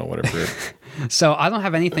games. I don't know what I pre-ordered. So I don't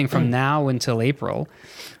have anything from now until April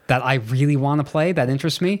that I really want to play that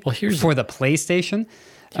interests me. Well, for the PlayStation.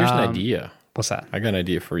 Here's an idea. What's that? I got an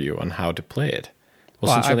idea for you on how to play it.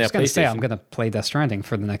 Well, I was going to say I'm going to play Death Stranding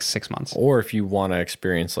for the next 6 months. Or if you want to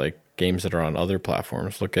experience like games that are on other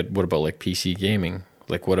platforms, look at what about like PC gaming?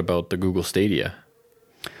 Like what about the Google Stadia?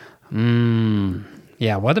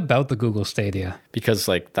 Yeah, what about the Google Stadia? Because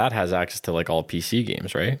like that has access to like all PC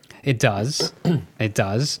games, right? It does. It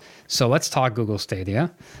does. So let's talk Google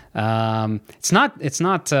Stadia. It's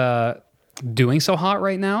not doing so hot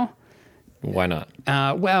right now. Why not?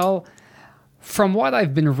 Well, from what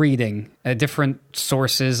I've been reading, different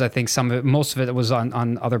sources, I think most of it was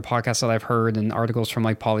on other podcasts that I've heard and articles from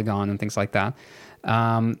like Polygon and things like that.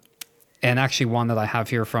 and actually one that I have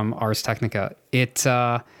here from Ars Technica. It's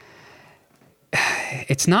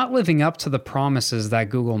not living up to the promises that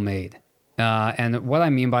Google made. And what I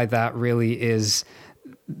mean by that really is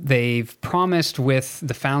they've promised with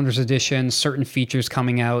the Founders Edition certain features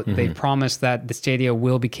coming out. They've promised that the Stadia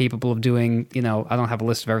will be capable of doing, I don't have a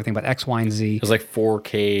list of everything, but X, Y, and Z. It was like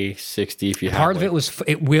 4K 60 if you have Part of it was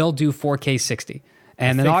it will do 4K 60.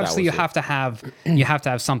 And then obviously you have to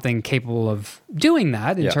have something capable of doing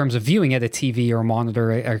that in terms of viewing it, a TV or a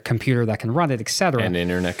monitor, a computer that can run it, etc. And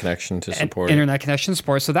internet connection to support internet connection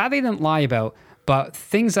support. So that they didn't lie about. But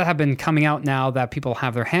things that have been coming out now that people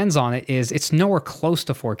have their hands on it is it's nowhere close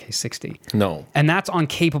to 4K 60. No. And that's on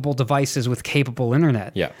capable devices with capable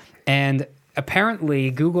internet. Yeah. And apparently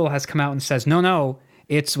Google has come out and says, no,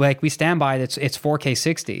 it's like we stand by it. It's 4K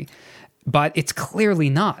 60. But it's clearly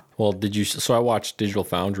not. Well, so I watched Digital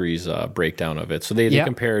Foundry's breakdown of it. So they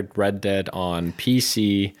compared Red Dead on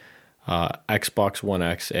PC, Xbox One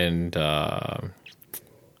X, and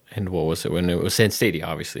what was it when it was Stadia,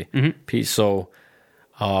 obviously. So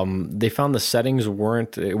they found the settings it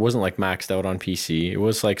wasn't like maxed out on PC. It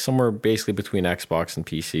was like somewhere basically between Xbox and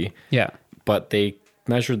PC. Yeah. But they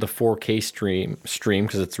measured the 4K stream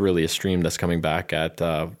because it's really a stream that's coming back at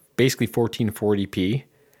basically 1440p.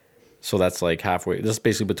 So that's like halfway. That's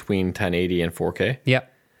basically between 1080 and 4K. Yeah.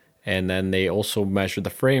 And then they also measured the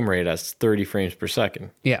frame rate as 30 frames per second.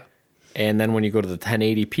 Yeah. And then when you go to the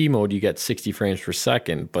 1080p mode, you get 60 frames per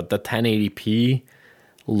second. But the 1080p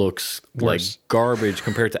looks like garbage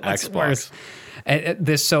compared to Xbox.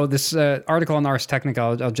 This article on Ars Technica,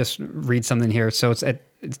 I'll just read something here. So it's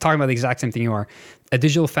talking about the exact same thing you are. A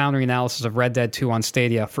Digital Foundry analysis of Red Dead 2 on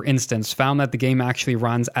Stadia, for instance, found that the game actually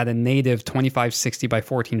runs at a native 2560 by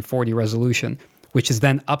 1440 resolution, which is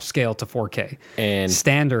then upscaled to 4K. And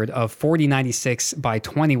standard of 4096 by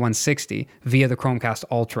 2160 via the Chromecast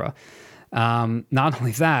Ultra. Not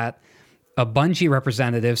only that, a Bungie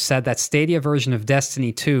representative said that Stadia version of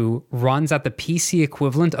Destiny 2 runs at the PC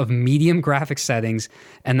equivalent of medium graphics settings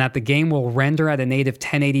and that the game will render at a native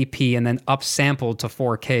 1080p and then upsampled to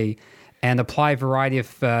 4K and apply a variety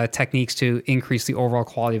of techniques to increase the overall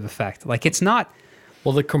quality of effect. Like, it's not...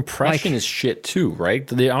 Well, the compression is shit too, right?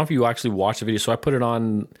 I don't know if you actually watch the video. So I put it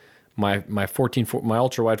on my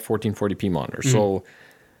ultra-wide 1440p monitor. So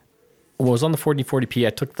when I was on the 1440p,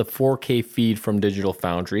 I took the 4K feed from Digital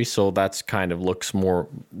Foundry, so that's kind of looks more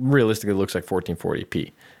realistically looks like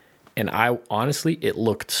 1440p. And it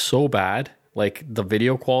looked so bad. Like the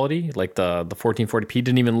video quality, like the 1440p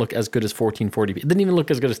didn't even look as good as 1440p. It didn't even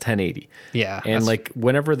look as good as 1080. Yeah. And like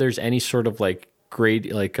whenever there's any sort of like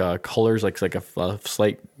grade, like colors, like a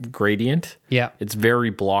slight gradient, it's very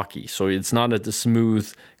blocky. So it's not a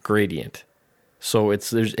smooth gradient. So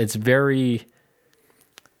it's very,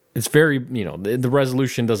 the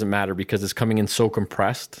resolution doesn't matter because it's coming in so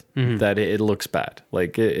compressed that it looks bad.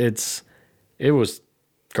 Like it was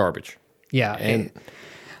garbage. Yeah. And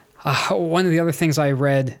one of the other things I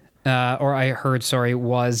read, or I heard,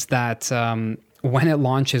 was that when it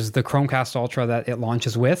launches, the Chromecast Ultra that it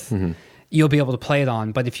launches with, you'll be able to play it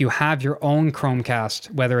on. But if you have your own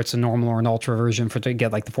Chromecast, whether it's a normal or an Ultra version to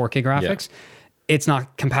get like the 4K graphics, it's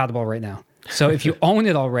not compatible right now. So if you own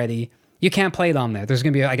it already, you can't play it on there. There's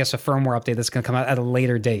going to be, I guess, a firmware update that's going to come out at a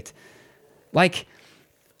later date. Like,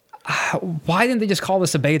 why didn't they just call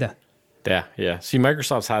this a beta? Yeah. See,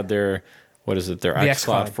 Microsoft's had their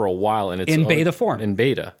xCloud for a while, and it's in beta form. In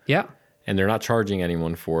beta. Yeah. And they're not charging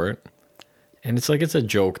anyone for it. And it's like, it's a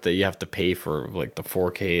joke that you have to pay for like the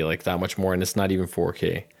 4K, like that much more, and it's not even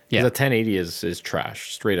 4K. Yeah. The 1080 is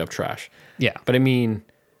trash, straight up trash. Yeah. But I mean,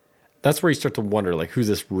 that's where you start to wonder, like, who's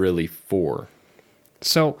this really for?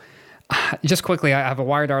 So, just quickly, I have a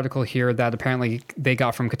Wired article here that apparently they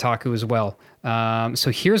got from Kotaku as well.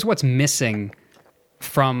 So here's what's missing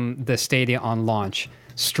from the Stadia on launch.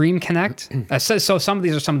 Stream Connect. So some of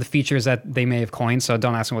these are some of the features that they may have coined, so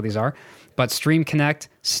don't ask me what these are. But Stream Connect,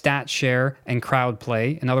 Stat Share, and Crowd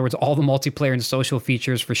Play. In other words, all the multiplayer and social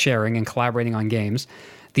features for sharing and collaborating on games.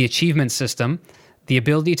 The achievement system, the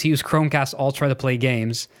ability to use Chromecast Ultra to play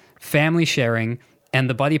games, family sharing, and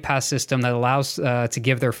the Buddy Pass system that allows to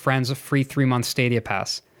give their friends a free 3-month Stadia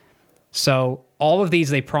Pass. So all of these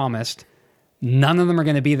they promised. None of them are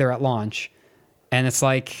going to be there at launch. And it's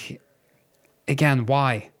like, again,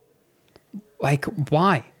 why? Like,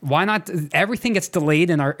 why? Why not? Everything gets delayed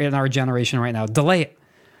in our generation right now. Delay it.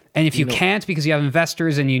 And if you can't because you have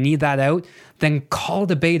investors and you need that out, then call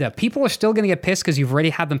it a beta. People are still going to get pissed because you've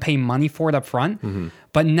already had them pay money for it up front.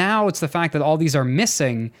 But now it's the fact that all these are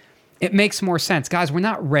missing. It makes more sense. Guys, we're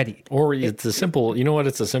not ready. Or it's as simple, you know what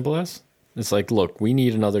it's as simple as? It's like, look, we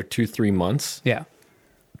need another 2-3 months. Yeah.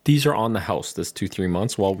 these are on the house this 2-3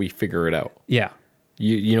 months while we figure it out. Yeah.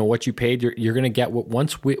 You know what you paid. You're going to get what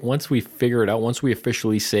once we figure it out. Once we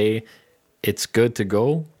officially say it's good to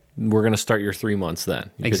go, we're going to start your 3 months then,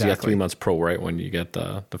 because you got 3 months pro, right, when you get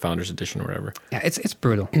the Founders Edition or whatever. Yeah, it's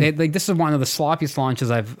brutal. Like this is one of the sloppiest launches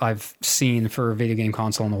I've seen for a video game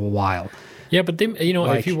console in a while. Yeah, but they,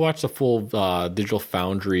 if you watch the full Digital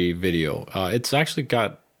Foundry video, it's actually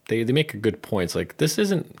got they make a good points. Like this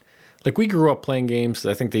isn't like we grew up playing games.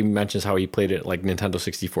 I think they mentions how he played it like Nintendo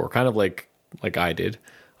 64, kind of like I did.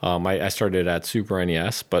 I started at Super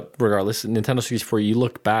NES, but regardless, Nintendo 64, you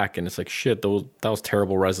look back and it's like, shit, that was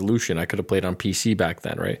terrible resolution. I could have played on PC back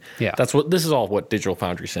then, right? Yeah. This is all what Digital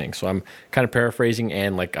Foundry's saying. So I'm kind of paraphrasing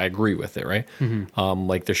and like I agree with it, right? Mm-hmm.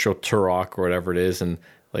 Like the show Turok or whatever it is, and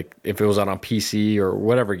like if it was out on PC or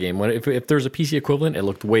whatever game, if there's a PC equivalent, it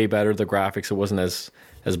looked way better. The graphics, it wasn't as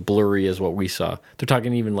blurry as what we saw. They're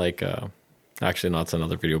talking even like, actually, no, it's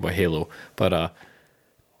another video about Halo, but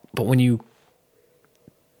when you,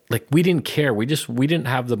 like, we didn't care. We didn't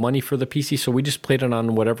have the money for the PC, so we just played it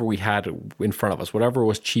on whatever we had in front of us, whatever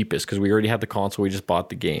was cheapest, because we already had the console. We just bought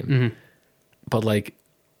the game. Mm-hmm. But like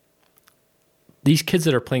these kids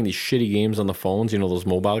that are playing these shitty games on the phones, those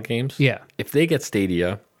mobile games. Yeah. If they get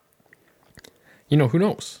Stadia, who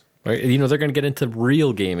knows, right? They're going to get into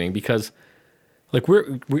real gaming because, like,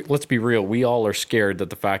 we let's be real. We all are scared that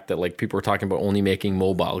the fact that like people are talking about only making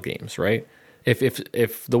mobile games, right?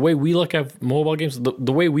 If the way we look at mobile games,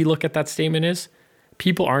 the way we look at that statement is,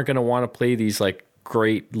 people aren't going to want to play these like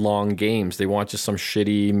great long games. They want just some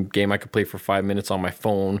shitty game I could play for 5 minutes on my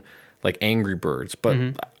phone, like Angry Birds. But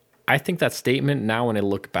I think that statement now, when I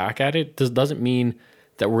look back at it, doesn't mean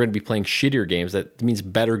that we're going to be playing shittier games. That means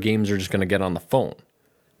better games are just going to get on the phone.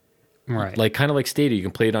 Right. Like kind of like Stadia, you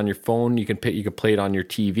can play it on your phone, you can play it on your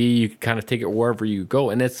TV, you can kind of take it wherever you go,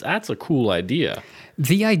 and that's a cool idea.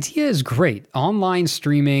 The idea is great. Online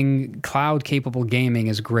streaming, cloud-capable gaming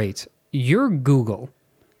is great. You're Google.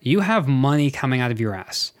 You have money coming out of your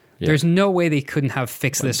ass. Yeah. There's no way they couldn't have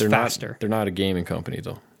fixed this faster. They're not a gaming company,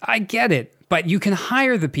 though. I get it, but you can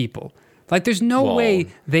hire the people. Like, there's no way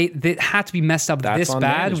they had to be messed up this bad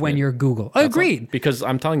management. When you're Google. Agreed. Because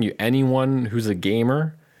I'm telling you, anyone who's a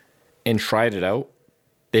gamer and tried it out,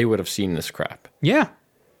 they would have seen this crap. Yeah.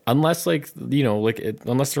 Unless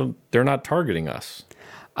unless they're not targeting us.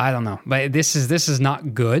 I don't know, but this is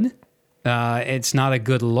not good. It's not a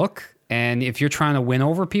good look. And if you're trying to win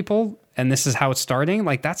over people, and this is how it's starting,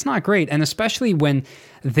 like, that's not great. And especially when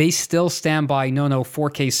they still stand by, no,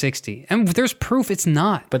 4K 60. And there's proof it's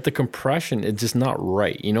not. But the compression, it's just not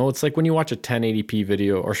right. It's like when you watch a 1080p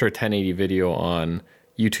video, 1080 video on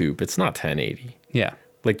YouTube, it's not 1080. Yeah.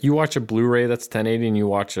 Like, you watch a Blu-ray that's 1080 and you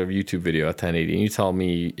watch a YouTube video at 1080 and you tell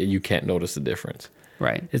me you can't notice the difference.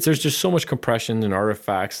 Right. There's just so much compression and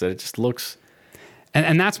artifacts that it just looks...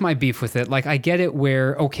 And that's my beef with it. Like, I get it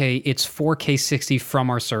where, okay, it's 4K 60 from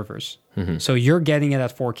our servers. Mm-hmm. So you're getting it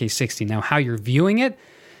at 4K 60. Now, how you're viewing it,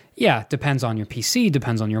 yeah, depends on your PC,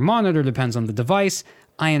 depends on your monitor, depends on the device.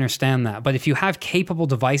 I understand that. But if you have capable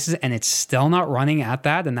devices and it's still not running at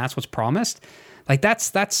that, and that's what's promised, like,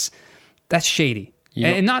 that's shady.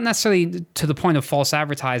 And not necessarily to the point of false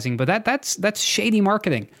advertising, but that's shady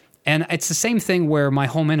marketing. And it's the same thing where my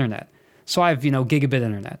home internet. So I have, gigabit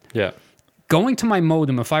internet. Yeah. Going to my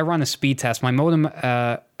modem, if I run a speed test, my modem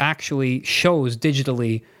actually shows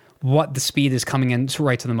digitally what the speed is coming in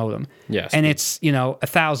right to the modem. Yes. And it's,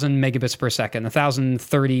 1,000 megabits per second,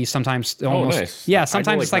 1,030, sometimes almost. Nice. Yeah,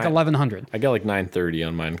 sometimes it's like 1,100. I got like 930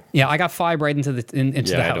 on mine. Yeah, I got fiber right into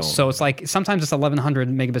the house. So it's like sometimes it's 1,100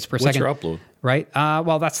 megabits per second. What's your upload? Right?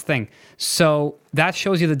 Well, that's the thing. So that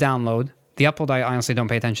shows you the download. The upload, I honestly don't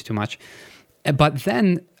pay attention too much. But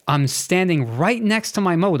then I'm standing right next to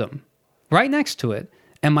my modem, right next to it,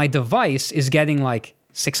 and my device is getting like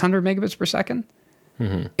 600 megabits per second.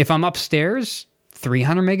 Mm-hmm. If I'm upstairs,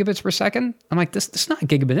 300 megabits per second. I'm like, this is not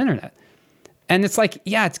gigabit internet. And it's like,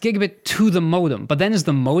 yeah, it's gigabit to the modem. But then is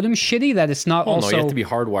the modem shitty that it's not also... No, you have to be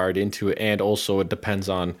hardwired into it. And also it depends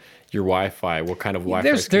on your Wi-Fi, what kind of Wi-Fi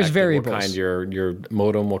there's variables. What kind your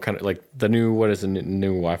modem, what kind of... Like the new... What is the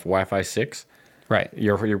new Wi-Fi? Wi-Fi 6? Right.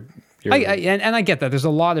 And I get that. There's a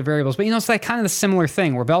lot of variables. But, it's like kind of the similar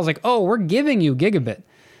thing where Bell's like, oh, we're giving you gigabit.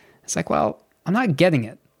 It's like, well, I'm not getting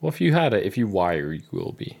it. Well, if you wire, you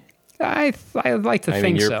will be. I'd like to think so. I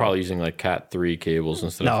mean, you're probably using like Cat 3 cables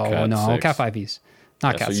instead of Cat 6. Cat 5Es,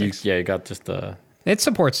 not Cat 6. You got just the... It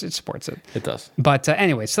supports it. It does. But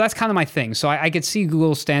anyway, so that's kind of my thing. So I could see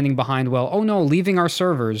Google standing behind, leaving our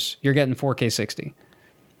servers, you're getting 4K 60.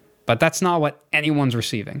 But that's not what anyone's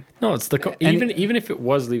receiving. No, it's even if it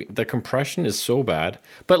was the compression is so bad.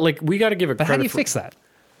 But like we got to give it credit. But how do you fix that?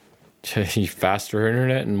 faster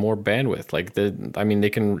internet and more bandwidth. Like they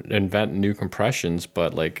can invent new compressions,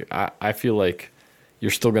 but like I feel like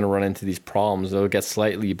you're still going to run into these problems. They'll get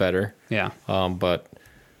slightly better. Yeah. But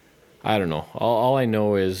I don't know. All I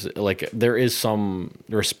know is like there is some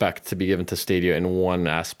respect to be given to Stadia in one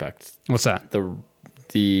aspect. What's that?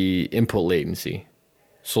 The input latency.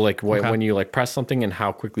 So like when you like press something and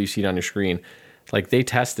how quickly you see it on your screen, like they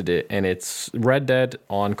tested it and it's Red Dead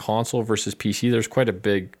on console versus PC. There's quite a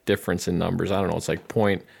big difference in numbers. I don't know. It's like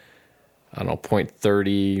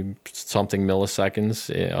 0.30 something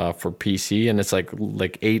milliseconds for PC, and it's like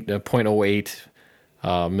 0.08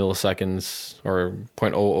 milliseconds or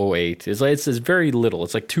 0.008. It's very little.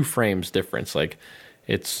 It's like 2 frames difference. Like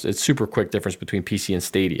it's super quick difference between PC and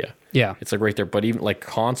Stadia. Yeah, it's like right there. But even like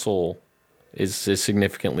console is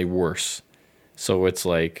significantly worse. So it's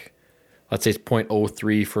like, let's say it's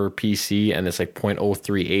 0.03 for PC, and it's like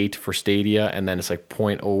 0.038 for Stadia, and then it's like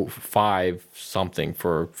 0.05 something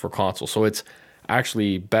for console. So it's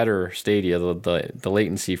actually better Stadia, the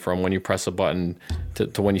latency from when you press a button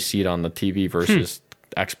to when you see it on the TV versus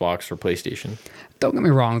Xbox or PlayStation. Don't get me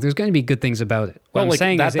wrong. There's going to be good things about it. What I'm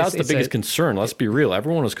saying that's is the biggest concern. Let's be real.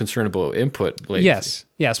 Everyone was concerned about input latency. Yes.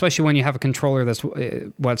 Yeah, especially when you have a controller that's,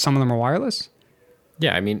 some of them are wireless?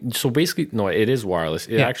 Yeah, I mean, so basically, no, it is wireless.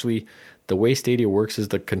 It actually, the way Stadia works is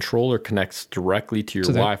the controller connects directly to your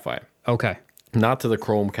Wi-Fi. Okay. Not to the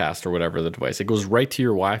Chromecast or whatever the device. It goes right to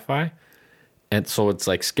your Wi-Fi, and so it's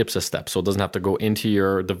like skips a step. So it doesn't have to go into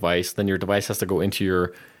your device. Then your device has to go into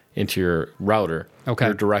your router. Okay.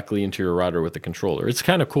 You're directly into your router with the controller. It's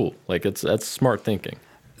kind of cool. Like that's smart thinking.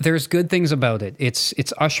 There's good things about it. It's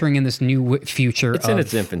ushering in this new future in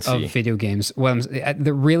its infancy of video games. Well,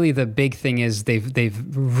 the big thing is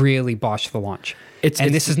they've really botched the launch.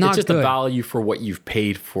 This is not it's just good. a value for what you've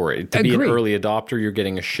paid for it. To be an early adopter, you're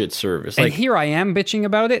getting a shit service. And here I am bitching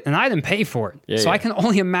about it, and I didn't pay for it. I can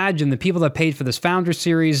only imagine the people that paid for this Founder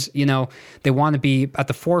Series, they want to be at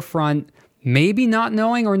the forefront, maybe not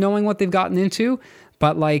knowing or knowing what they've gotten into,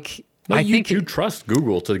 but like... I think you trust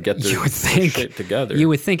Google to get their shit together. You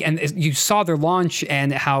would think, and you saw their launch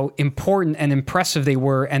and how important and impressive they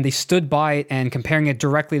were, and they stood by it and comparing it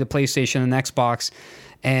directly to PlayStation and Xbox.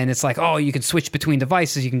 And it's like, oh, you can switch between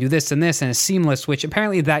devices, you can do this and this, and it's seamless. Which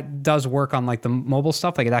apparently that does work on like the mobile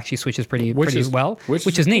stuff. Like it actually switches pretty well,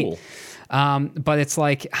 which is neat. Cool. But it's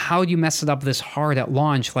like, how do you mess it up this hard at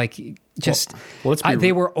launch? Like, just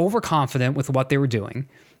they were overconfident with what they were doing.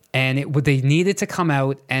 And they needed to come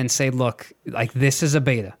out and say, look, like this is a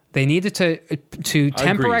beta. They needed to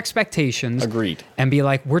temper expectations. Agreed. And be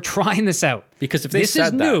like, we're trying this out. Because if they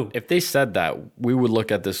said that, we would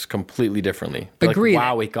look at this completely differently. Agreed.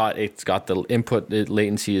 Like, wow, it's got the input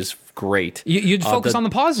latency is great. You'd focus on the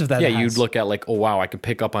positive that it has. You'd look at like, oh wow, I can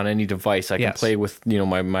pick up on any device. I can play with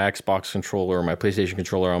my Xbox controller or my PlayStation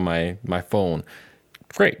controller on my phone.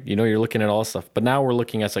 Great. You're looking at all this stuff. But now we're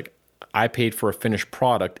looking at like, I paid for a finished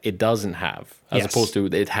product it doesn't have, as opposed to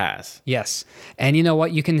it has. Yes. And you know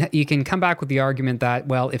what? You can come back with the argument that,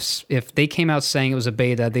 well, if they came out saying it was a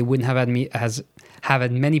beta, they wouldn't have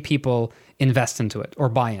had many people invest into it or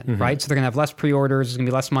buy in, right? So they're going to have less pre-orders. There's going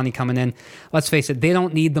to be less money coming in. Let's face it, they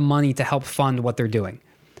don't need the money to help fund what they're doing.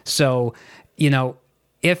 So,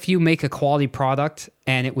 if you make a quality product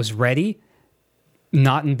and it was ready,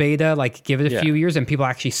 not in beta, like give it a few years and people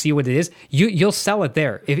actually see what it is, you'll sell it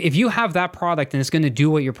there. If you have that product and it's going to do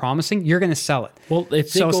what you're promising, you're going to sell it. Well,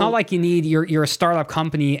 it's not like you need you're a startup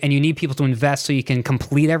company and you need people to invest so you can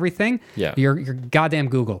complete everything. Yeah, you're goddamn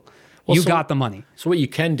Google. Well, got the money. So what you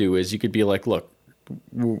can do is you could be like, look,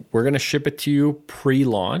 we're going to ship it to you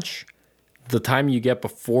pre-launch. The time you get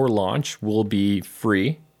before launch will be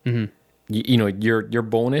free. Mm-hmm. Your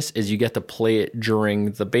bonus is you get to play it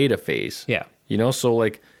during the beta phase. Yeah. So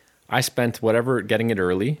like I spent whatever getting it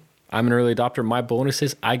early. I'm an early adopter. My bonus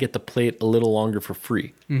is I get to play it a little longer for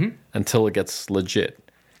free until it gets legit.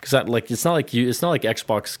 Because it's not like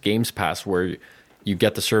Xbox Games Pass where you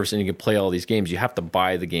get the service and you can play all these games. You have to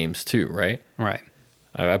buy the games too, right? Right.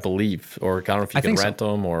 I believe, or I don't know if you can rent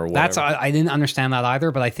them or whatever. I didn't understand that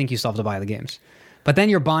either, but I think you still have to buy the games. But then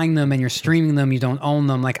you're buying them and you're streaming them. You don't own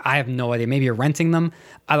them. Like I have no idea. Maybe you're renting them.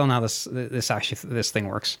 I don't know how this thing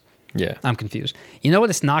works. Yeah. I'm confused. You know what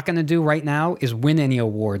it's not going to do right now is win any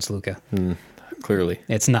awards, Luca. Clearly.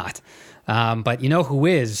 It's not. But you know who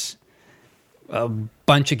is? A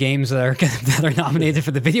bunch of games that are nominated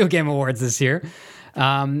for the Video Game Awards this year.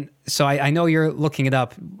 So I know you're looking it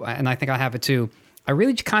up, and I think I have it too. I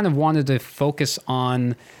really kind of wanted to focus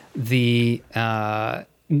on the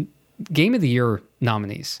Game of the Year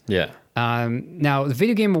nominees. Yeah. Now, the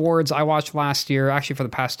Video Game Awards I watched last year, actually for the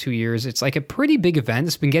past 2 years, it's like a pretty big event.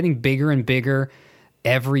 It's been getting bigger and bigger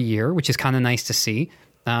every year, which is kind of nice to see.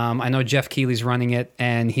 I know Jeff Keighley's running it,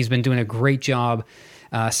 and he's been doing a great job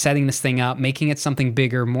setting this thing up, making it something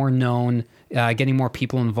bigger, more known, getting more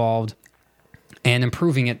people involved, and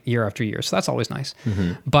improving it year after year. So that's always nice.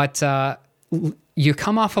 But you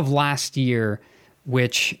come off of last year,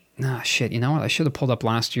 which, you know what? I should have pulled up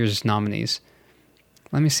last year's nominees.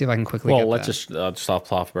 Let me see if I can quickly get let's that. just off the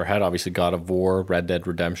top of our head, obviously God of War, Red Dead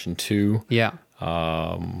Redemption 2. Yeah.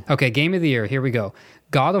 Okay, Game of the Year. Here we go.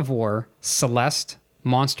 God of War, Celeste,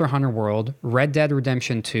 Monster Hunter World, Red Dead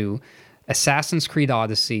Redemption 2, Assassin's Creed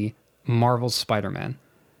Odyssey, Marvel's Spider-Man.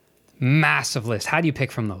 Massive list. How do you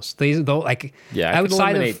pick from those? These, though, like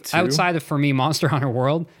outside of for me, Monster Hunter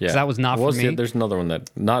World, because that was not for me. There's another one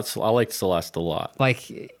I like Celeste a lot.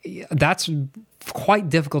 Like that's quite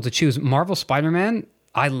difficult to choose. Marvel Spider-Man,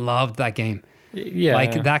 I loved that game. Yeah,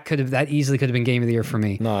 like that easily could have been Game of the Year for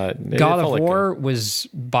me. God of War was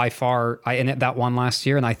by far that won last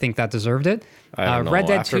year, and I think that deserved it. I don't know. Red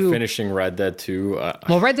Dead After 2, finishing Red Dead 2,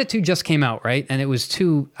 well, Red Dead 2 just came out, right? And it was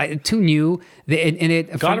too new.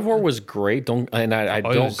 God of War was great. I've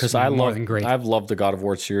loved the God of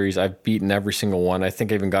War series. I've beaten every single one. I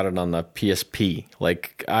think I even got it on the PSP.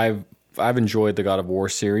 Like I've enjoyed the God of War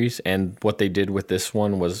series, and what they did with this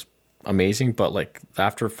one was amazing. But like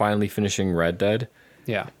after finally finishing Red Dead,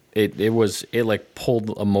 it like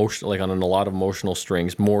pulled emotion, like on a lot of emotional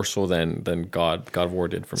strings, more so than God of War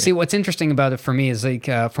did for me. See, what's interesting about it for me is like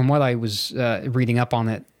from what I was reading up on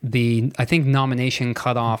it, I think nomination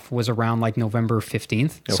cutoff was around like November 15th.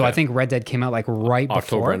 Okay. So I think Red Dead came out like right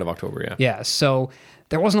before. End of October, yeah. Yeah, so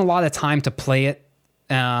there wasn't a lot of time to play it.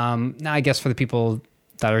 Now I guess for the people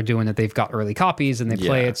that are doing it, they've got early copies and they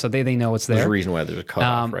play it, so they know it's there. There's a reason why there's a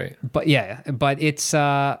cutoff, right? But it's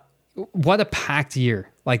what a packed year.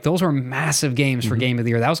 Like those were massive games for Game of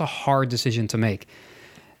the Year. That was a hard decision to make.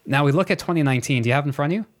 Now we look at 2019. Do you have it in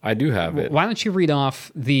front of you? I do have it. Why don't you read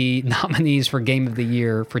off the nominees for Game of the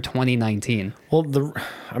Year for 2019? Well,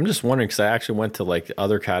 I'm just wondering because I actually went to like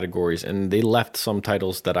other categories and they left some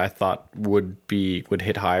titles that I thought would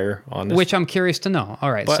hit higher on this. Which I'm curious to know.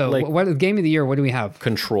 All right, but so like, what Game of the Year? What do we have?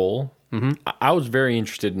 Control. I was very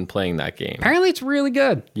interested in playing that game. Apparently, it's really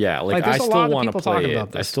good. Yeah, like I still want to play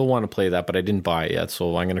it. I still want to play that, but I didn't buy it yet,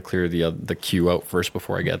 so I'm going to clear the queue out first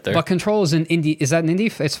before I get there. But Control is an indie. Is that an indie?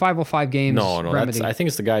 It's 505 Games. No. I think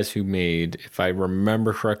it's the guys who made, if I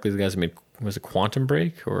remember correctly, the guys who made, was it Quantum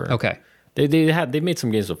Break or? Okay. They made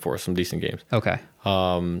some games before, some decent games. Okay.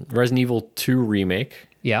 Resident Evil 2 remake.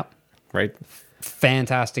 Yeah. Right.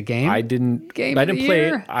 Fantastic game. I didn't play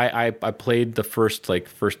it. I played the first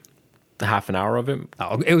half an hour of it.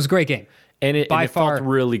 Oh, it was a great game. And it felt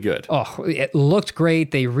really good. Oh, it looked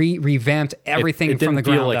great. They revamped everything from the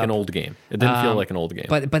ground up. It didn't feel like an old game. It didn't feel like an old game.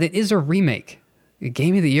 But it is a remake.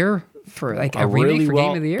 Game of the Year for like a remake for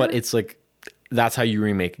Game of the Year? But it's like, that's how you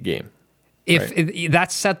remake a game.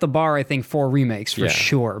 That set the bar, I think, for remakes for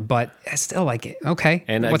sure. But it's still like, okay.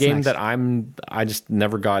 And a game that I just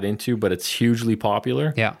never got into, but it's hugely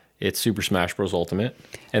popular. Yeah. It's Super Smash Bros. Ultimate,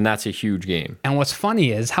 and that's a huge game. And what's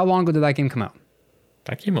funny is, how long ago did that game come out?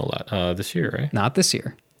 That came out this year, right? Not this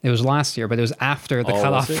year. It was last year, but it was after the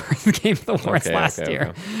cutoff for the Game of the Awards last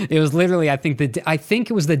year. Okay. It was literally, I think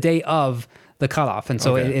it was the day of the cutoff, and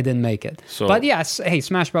so it didn't make it. But yes, hey,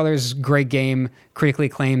 Smash Brothers, great game, critically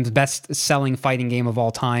acclaimed, best-selling fighting game of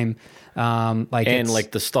all time.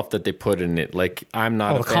 Like the stuff that they put in it, like I'm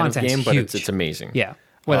not a fan of the game, but it's amazing. Yeah.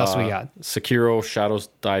 What else we got? Sekiro Shadows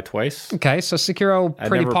Die Twice. Okay, so Sekiro,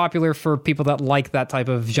 pretty popular for people that like that type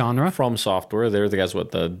of genre. From Software. They're the guys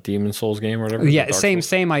with the Demon Souls game or whatever. Yeah,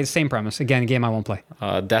 same premise. Again, a game I won't play.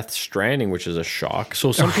 Death Stranding, which is a shock.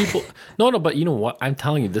 So some people... No, but you know what? I'm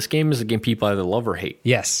telling you, this game is a game people either love or hate.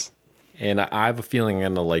 Yes. And I have a feeling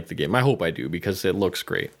I'm going to like the game. I hope I do, because it looks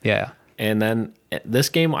great. Yeah. And then this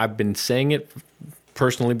game, I've been saying it...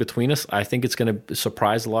 Personally, between us, I think it's going to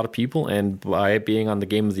surprise a lot of people. And by it being on the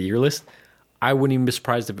Game of the Year list, I wouldn't even be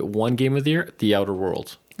surprised if it won Game of the Year, The Outer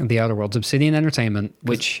Worlds. The Outer Worlds, Obsidian Entertainment,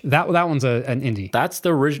 which that one's an indie. That's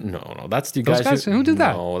the original. No, that's the guys who did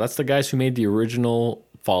that. No, that's the guys who made the original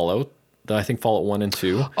Fallout. I think Fallout 1 and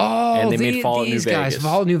 2. Oh, and they made Fallout New Vegas.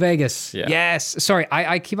 Fallout New Vegas. Yeah. Yes. Sorry,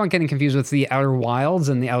 I keep on getting confused with the Outer Wilds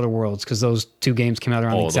and the Outer Worlds, because those two games came out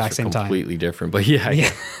around the exact same time. Completely different, but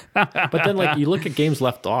yeah. But then, like, you look at games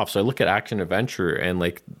left off. So I look at Action Adventure and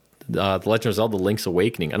like The Legend of Zelda: Link's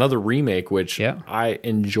Awakening, another remake which I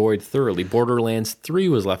enjoyed thoroughly. Borderlands 3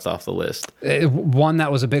 was left off the list. One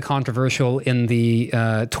that was a bit controversial in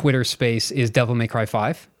the Twitter space is Devil May Cry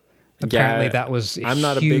 5. Apparently, that was a I'm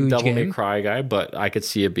not a big huge Devil May game. Cry guy, but I could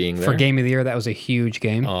see it being there. For Game of the Year, that was a huge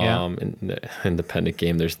game. Yeah. In the independent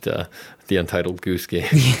game, there's the Untitled Goose Game.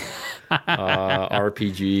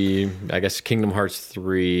 RPG, I guess Kingdom Hearts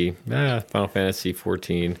 3, Final Fantasy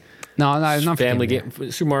 14. No, not for Family Game of the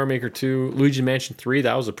game, Super Mario Maker 2, Luigi Mansion 3,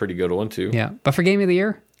 that was a pretty good one too. Year. Yeah, but for Game of the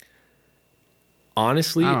Year,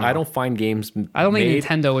 Honestly, I don't know. I don't find games I don't made,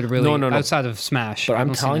 think Nintendo would really, No. outside of Smash. But I I'm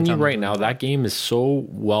don't see telling you Nintendo right doing now, that game is so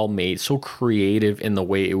well made, so creative in the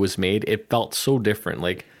way it was made. It felt so different.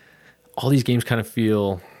 Like, all these games kind of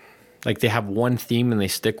feel like they have one theme and they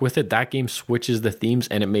stick with it. That game switches the themes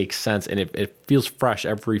and it makes sense and it feels fresh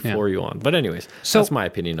every floor you on. But anyways, So- that's my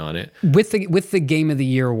opinion on it. With the Game of the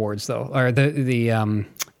Year awards, though, or the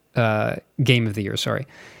Game of the Year, sorry.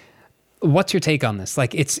 What's your take on this?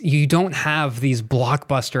 Like, you don't have these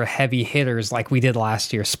blockbuster heavy hitters like we did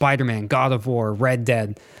last year. Spider-Man, God of War, Red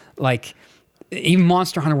Dead, like even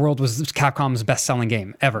Monster Hunter World was Capcom's best-selling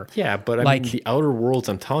game ever. Yeah, but I Like- mean, The Outer Worlds,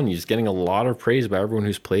 I'm telling you, is getting a lot of praise by everyone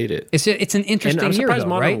who's played it. It's an And interesting I'm year, surprised though,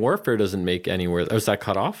 Modern right? Warfare doesn't make anywhere. Was that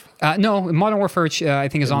cut off? No, Modern Warfare, I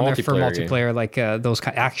think, is on there for multiplayer game. multiplayer, like those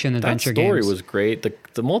kind of action That adventure story games. was great.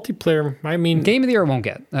 The multiplayer, I mean, Game of the Year won't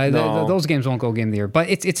get. No. Those games won't go Game of the Year. But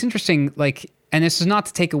it's interesting, like, and this is not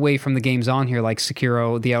to take away from the games on here like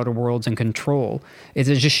Sekiro, The Outer Worlds, and Control. It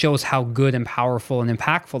just shows how good and powerful and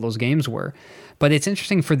impactful those games were. But it's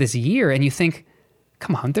interesting for this year, and you think,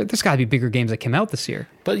 come on, there's got to be bigger games that came out this year.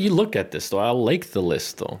 but you look at this though. I like the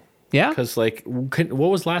list though. Yeah? Because like, what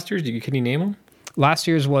was last year's? Can you name them? Last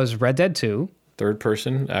year's was Red Dead 2. Third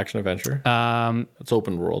person action adventure. It's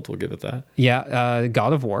open world. We'll give it that. Yeah,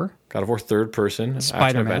 God of War. God of War third person action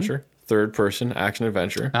Spider-Man. adventure. Third person action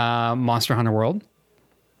adventure. Monster Hunter World.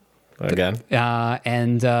 Again,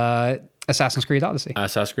 And Assassin's Creed Odyssey.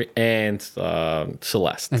 Assassin's Creed and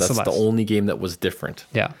Celeste. That's Celeste. the only game that was different.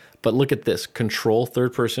 Yeah. But look at this: Control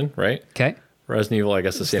third person, right? Okay. Resident Evil, I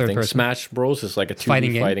guess the same third thing. person. Smash Bros is like a 2D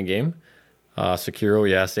Fighting fighting game. game. Sekiro,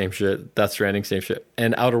 yeah, same shit. Death Stranding, same shit.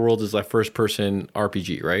 And Outer Worlds is like first person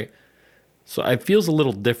RPG, right? So it feels a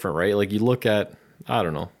little different, right? Like you look at, I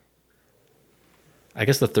don't know. I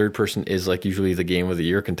guess the third person is like usually the game of the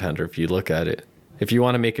year contender if you look at it. If you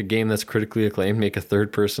want to make a game that's critically acclaimed, make a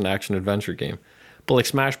third person action adventure game. But like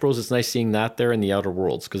Smash Bros, it's nice seeing that there in the Outer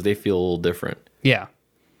Worlds because they feel a little different. Yeah.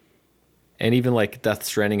 And even like Death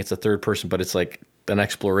Stranding, it's a third person, but it's like an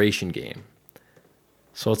exploration game.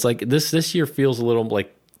 So it's like this year feels a little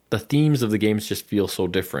like the themes of the games just feel so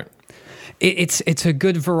different. It's a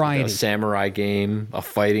good variety. A samurai game, a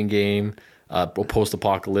fighting game, a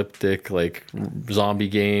post-apocalyptic like zombie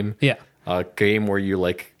game. Yeah. A game where you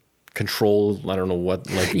like control, I don't know what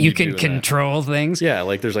like You do can in that. control things. Yeah,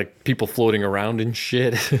 like there's like people floating around and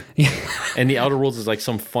shit. And the Outer Worlds is like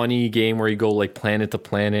some funny game where you go like planet to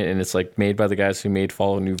planet and it's like made by the guys who made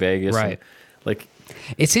Fallout New Vegas. Right. And, like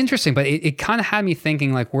It's interesting, but it kind of had me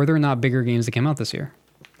thinking, like, were there not bigger games that came out this year?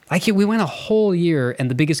 Like, we went a whole year,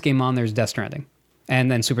 and the biggest game on there is Death Stranding,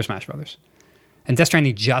 and then Super Smash Brothers. And Death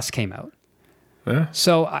Stranding just came out. Yeah.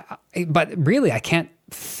 So, but really, I can't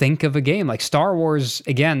think of a game. Like, Star Wars,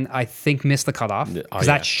 again, I think missed the cutoff, because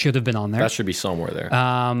yeah. that should have been on there. That should be somewhere there.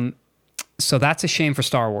 So that's a shame for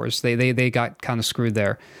Star Wars. They got kind of screwed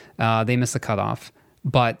there. They missed the cutoff.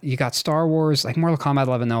 But you got Star Wars, like Mortal Kombat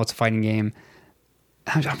 11, no, it's a fighting game.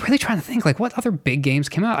 I'm really trying to think, like, what other big games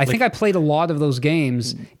came out? I think I played a lot of those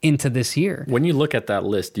games into this year. When you look at that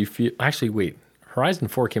list, do you feel... Actually, wait. Horizon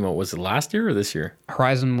 4 came out, was it last year or this year?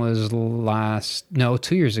 Horizon was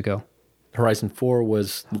 2 years ago. Horizon 4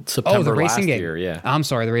 was September Oh, the racing last game. year, yeah. I'm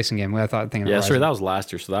sorry, the racing game. I thought thinking of Yeah, Horizon. sorry, that was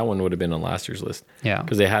last year, so that one would have been on last year's list. Yeah.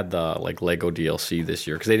 Because they had the like Lego DLC this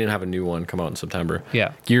year, because they didn't have a new one come out in September.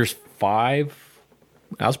 Yeah. Gears 5,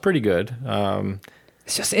 that was pretty good.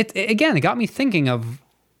 It's just again, it got me thinking of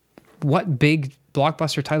what big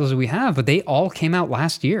blockbuster titles do we have, but they all came out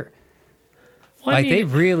last year. Well, I Like mean, they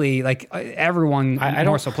really everyone I more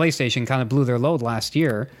don't- so PlayStation kind of blew their load last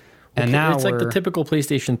year. And now it's like the typical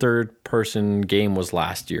PlayStation third-person game was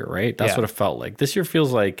last year, right? That's Yeah. what it felt like. This year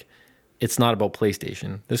feels like it's not about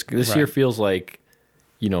PlayStation. This Right. year feels like,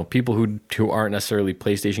 you know, people who aren't necessarily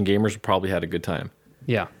PlayStation gamers probably had a good time.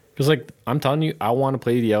 yeah. Because, like, I'm telling you, I want to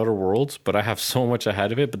play The Outer Worlds, but I have so much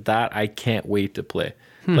ahead of it. But that I can't wait to play.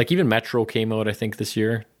 Like, even Metro came out, I think, this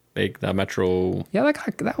year. Like that Metro. Yeah,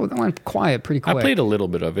 that went quiet pretty quick. I played a little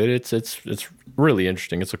bit of it. It's really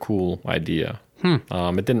interesting. It's a cool idea.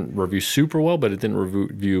 It didn't review super well, but it didn't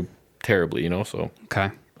review terribly, you know. So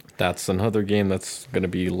Okay. that's another game that's going to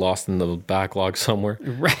be lost in the backlog somewhere.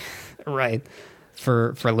 Right. Right.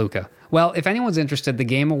 for Luca. Well, if anyone's interested, the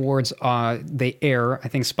Game Awards, they air, I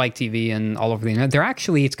think, Spike TV and all over the internet. They're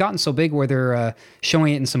actually, it's gotten so big where they're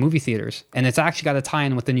showing it in some movie theaters. And it's actually got a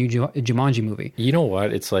tie-in with the new Jumanji movie. You know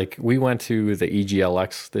what? It's like we went to the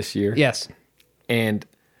EGLX this year. Yes. And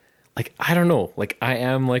like, I don't know, like I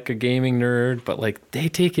am like a gaming nerd, but like they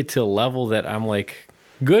take it to a level that I'm like,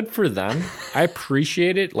 good for them. I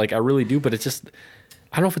appreciate it. Like I really do, but it's just,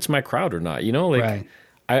 I don't know if it's my crowd or not, you know, like Right.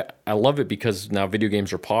 I love it because now video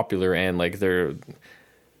games are popular and like they're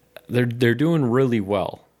doing really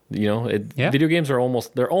well. You know, video games are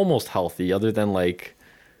almost healthy other than like,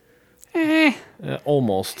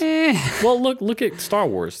 almost. Well, look at Star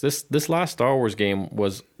Wars. This last Star Wars game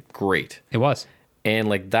was great. It was. And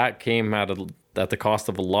like that came at the cost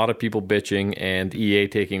of a lot of people bitching and EA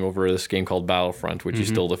taking over this game called Battlefront, which you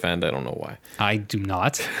still defend. I don't know why. I do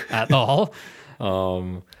not at all.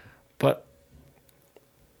 But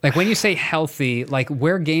Like when you say healthy, like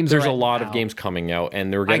where games there's are a at lot now, of games coming out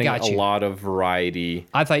and they're getting got a you. lot of variety.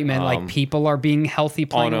 I thought you meant like people are being healthy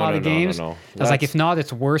playing a lot of games. No. I was like, if not,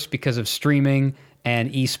 it's worse because of streaming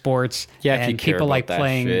and esports. Yeah, if and you care people about like that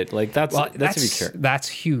playing. shit. Like that's if you care. That's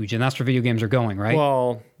huge, and that's where video games are going, right?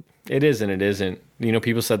 Well, it is and it isn't. You know,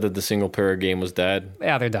 people said that the single player game was dead,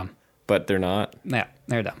 Yeah, they're dumb. but they're not. Yeah,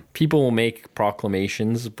 they're dumb. People will make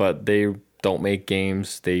proclamations, but they don't make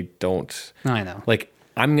games. They don't. I know. Like,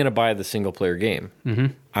 I'm going to buy the single player game. Mm-hmm.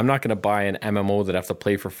 I'm not going to buy an MMO that I have to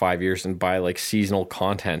play for 5 years and buy like seasonal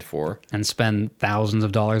content for. And spend thousands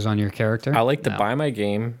of dollars on your character. I like to buy my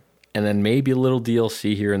game and then maybe a little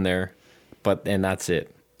DLC here and there, and that's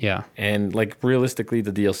it. Yeah. And like realistically,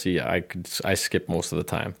 the DLC I skip most of the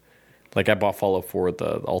time. Like I bought Fallout 4,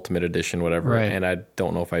 the Ultimate Edition, whatever, Right. and I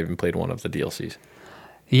don't know if I even played one of the DLCs.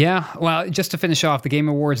 Yeah. Well, just to finish off, the Game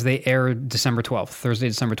Awards, they air December 12th, Thursday,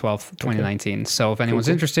 December 12th, 2019. So if anyone's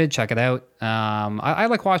interested, check it out. I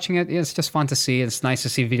like watching it. It's just fun to see. It's nice to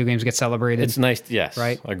see video games get celebrated. It's nice, yes,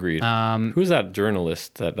 Right. agreed. Who's that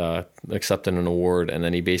journalist that accepted an award and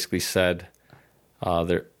then he basically said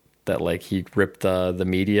that like he ripped the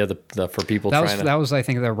media for people that was, I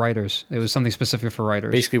think, the writers. It was something specific for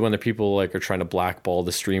writers. basically when the people like are trying to blackball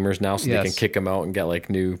the streamers now so they can Yes. kick them out and get like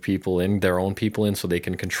new people in, their own people in, so they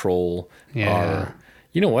can control Yeah.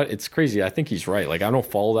 you know what, it's crazy. I think he's right. Like I don't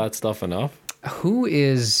follow that stuff enough. Who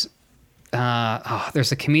is?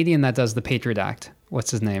 There's a comedian that does the Patriot Act.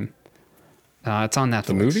 What's his name? It's on Netflix.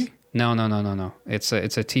 The movie? No. It's a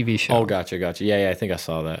TV show. Oh, gotcha. Yeah, I think I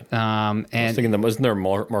saw that. I was And thinking, wasn't there a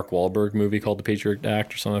Mark Wahlberg movie called The Patriot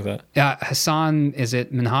Act or something like that? Hassan, is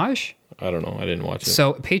it Minhaj? I don't know. I didn't watch it.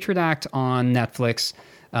 So Patriot Act on Netflix.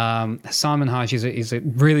 Hassan Minhaj, he's a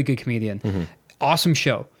really good comedian. Mm-hmm. Awesome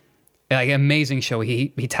show. Like amazing show. He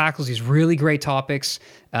tackles these really great topics.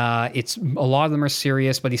 It's a lot of them are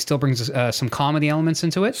serious, but he still brings some comedy elements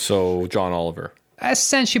into it. So John Oliver.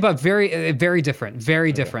 Essentially, but very different.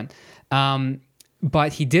 Very different.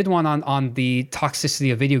 But he did one on the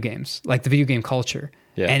toxicity of video games, like the video game culture.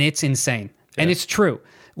 Yeah. And it's insane. And it's true.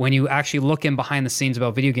 When you actually look in behind the scenes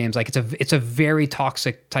about video games, like it's a very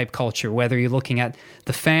toxic type culture, whether you're looking at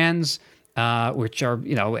the fans, which are,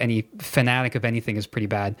 any fanatic of anything is pretty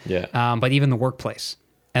bad. Yeah. But even the workplace.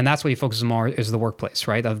 And that's what he focuses more is the workplace,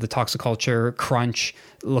 right? Of the toxic culture, crunch,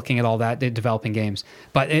 looking at all that, developing games.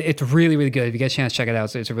 But it's really, really good. If you get a chance, check it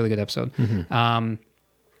out. It's a really good episode. Mm-hmm. I don't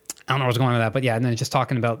know where I was going with that, but yeah, and then just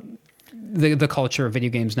talking about the culture of video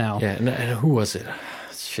games now. Yeah, and who was it?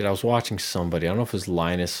 Shit, I was watching somebody. I don't know if it was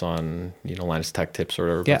Linus on, Linus Tech Tips or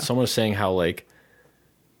whatever. Yeah. But someone was saying how like,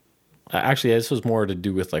 actually, this was more to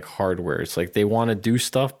do with like hardware. It's like they want to do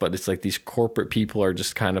stuff, but it's like these corporate people are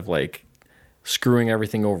just kind of like screwing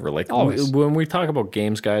everything over. Like when we talk about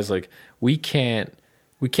games, guys, like we can't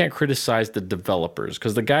criticize the developers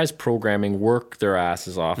because the guys programming work their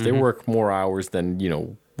asses off. They work more hours than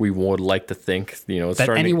we would like to think. It's That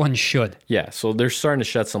anyone should. Yeah, so they're starting to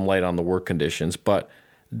shed some light on the work conditions, but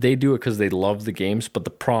they do it because they love the games. But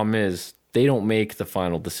the problem is they don't make the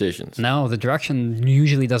final decisions. No, the direction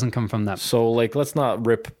usually doesn't come from them. So like, let's not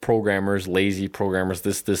rip programmers, lazy programmers,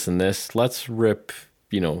 this, and this. Let's rip,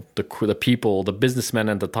 the people, the businessmen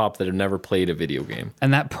at the top that have never played a video game.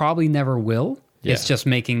 And that probably never will. Yeah. It's just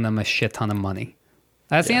making them a shit ton of money.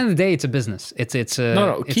 At the end of the day, it's a business. It's a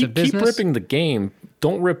No, it's a keep business. ripping the game.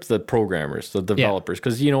 Don't rip the programmers, the developers,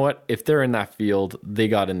 because you know what? If they're in that field, they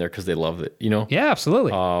got in there because they loved it. Yeah,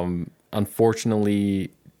 absolutely. Unfortunately,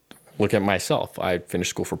 look at myself. I finished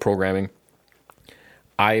school for programming.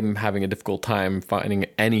 I'm having a difficult time finding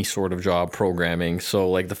any sort of job programming. So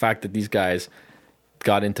like the fact that these guys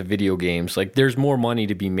got into video games, like there's more money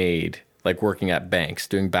to be made like working at banks,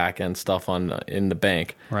 doing back end stuff in the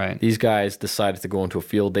bank. Right. These guys decided to go into a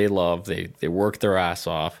field they love. They work their ass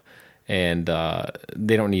off, and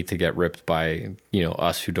they don't need to get ripped by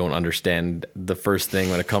us who don't understand the first thing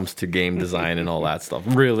when it comes to game design and all that stuff.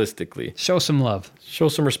 Realistically, Show some love. show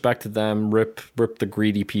some respect to them. Rip the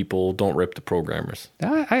greedy people. Don't rip the programmers.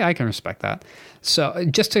 I can respect that. So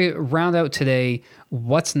just to round out today,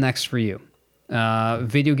 what's next for you?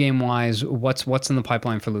 Video game wise, what's in the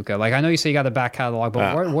pipeline for Luca? Like, I know you say you got a back catalog,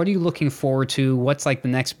 but what are you looking forward to? What's like the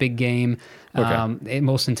next big game?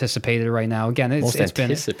 Most anticipated right now. Again, it's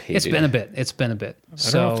been a bit. It's been a bit. I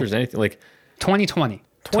don't know if there's anything like 2020.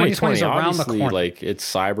 2020 is around the corner. Like it's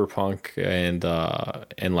Cyberpunk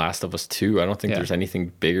and Last of Us 2. I don't think there's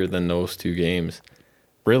anything bigger than those two games.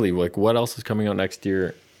 Really, like what else is coming out next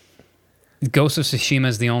year? Ghost of Tsushima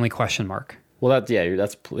is the only question mark. Well, that's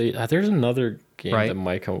there's another game that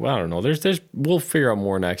might come. I don't know. There's we'll figure out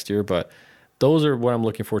more next year, but those are what I'm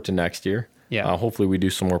looking forward to next year. Yeah. Hopefully we do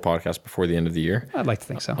some more podcasts before the end of the year. I'd like to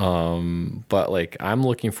think so. But like I'm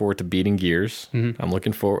looking forward to beating Gears. I'm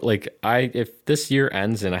looking forward if this year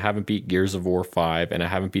ends and I haven't beat Gears of War 5 and I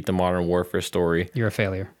haven't beat the Modern Warfare story, You're a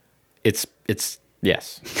failure. it's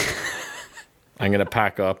yes. I'm gonna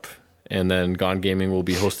pack up and then Gone Gaming will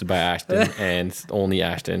be hosted by Ashton and only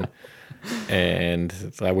Ashton.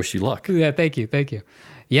 And I wish you luck. Yeah, thank you.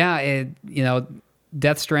 Yeah,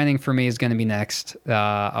 Death Stranding for me is going to be next.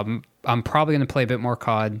 I'm probably going to play a bit more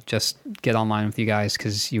COD, just get online with you guys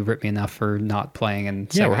because you ripped me enough for not playing.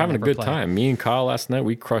 And yeah, we're having a good time. Me and Kyle last night,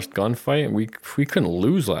 we crushed Gunfight, and we couldn't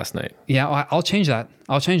lose last night. Yeah, I'll change that.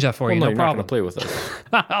 I'll change that for you. No you're problem. Not gonna play with us.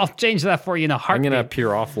 I'll change that for you in a heartbeat. I'm gonna appear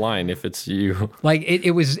offline if it's you. Like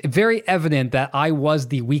it was very evident that I was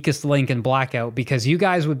the weakest link in Blackout because you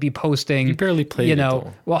guys would be posting. You barely played. You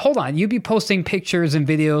know, well, hold on. You'd be posting pictures and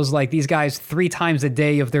videos like these guys 3 times a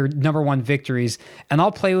day of their number 1 victories, and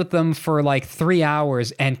I'll play with them for like 3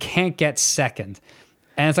 hours and can't get second.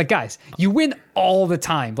 And it's like, guys, you win all the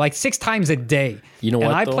time, like 6 times a day. You know what?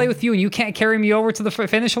 And I play with you, and you can't carry me over to the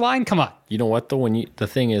finish line. Come on. You know what though? The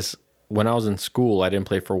thing is, when I was in school, I didn't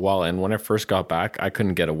play for a while, and when I first got back, I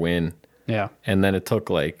couldn't get a win. Yeah. And then it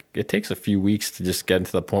takes a few weeks to just get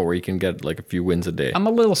to the point where you can get like a few wins a day. I'm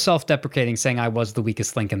a little self-deprecating saying I was the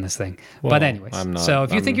weakest link in this thing. But anyways, so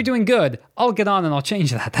if you think you're doing good, I'll get on and I'll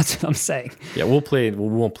change that. That's what I'm saying. Yeah, we won't play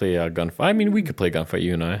Gunfight. I mean, we could play Gunfight,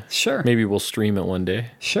 you and I. Sure. Maybe we'll stream it one day.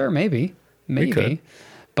 Sure, maybe. We could.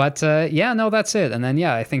 But that's it. And then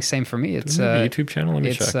I think same for me. It's a YouTube channel. Let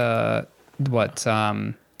me check.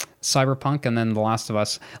 Cyberpunk and then The Last of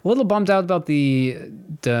Us. A little bummed out about the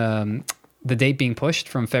date being pushed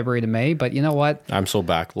from February to May, but you know what? I'm so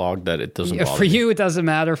backlogged that it doesn't bother for me. you, it doesn't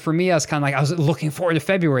matter. For me, I was kind of like, I was looking forward to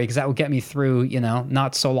February because that would get me through,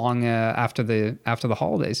 not so long after the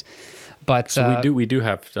holidays. But so we do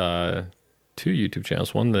have 2 YouTube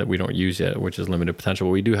channels. One that we don't use yet, which is Limited Potential.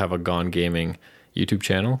 But we do have a Gone Gaming YouTube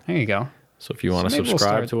channel. There you go. So if you want to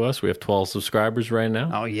subscribe to us, we have 12 subscribers right now.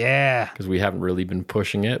 Oh yeah, because we haven't really been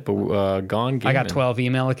pushing it. But Gone Gaming, I got 12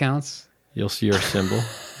 email accounts. You'll see our symbol.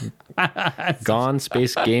 Gone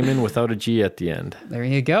Space Gaming without a G at the end. There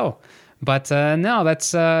you go. But no,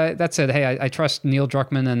 that's it. Hey, I trust Neil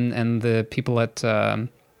Druckmann and the people at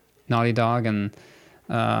Naughty Dog, and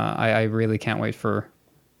I really can't wait for.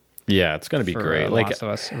 Yeah, it's gonna be great. Like Last of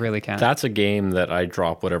Us, really can't. That's a game that I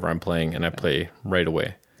drop whatever I'm playing and I play right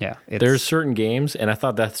away. Yeah, there's certain games, and I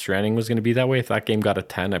thought Death Stranding was going to be that way. If that game got a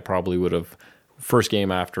 10, I probably would have first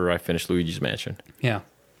game after I finished Luigi's Mansion. Yeah,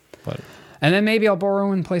 and then maybe I'll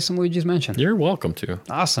borrow and play some Luigi's Mansion. You're welcome to.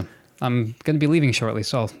 Awesome. I'm going to be leaving shortly,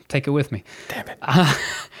 so I'll take it with me. Damn it.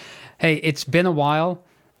 Hey, it's been a while.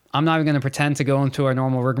 I'm not even going to pretend to go into our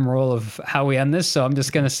normal rigmarole of how we end this, so I'm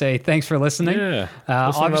just going to say thanks for listening. Yeah,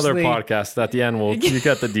 another podcast. At the end, you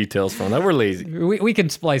got the details from that. We're lazy. We can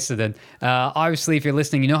splice it in. Obviously, if you're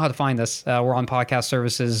listening, you know how to find us. We're on podcast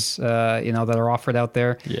services, that are offered out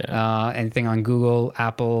there. Yeah. Anything on Google,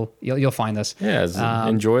 Apple, you'll find us. Yeah,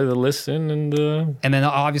 enjoy the listen and then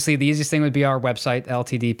obviously the easiest thing would be our website,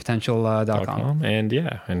 ltdpotential.com.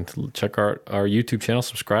 And check our YouTube channel.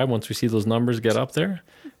 Subscribe once we see those numbers get up there.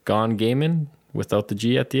 Gone Gaming without the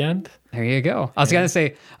G at the end. There you go. I thought you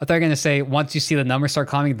were going to say once you see the numbers start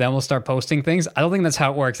climbing, then we'll start posting things. I don't think that's how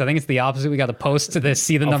it works. I think it's the opposite. We got to post to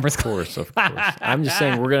see the numbers. Of course. I'm just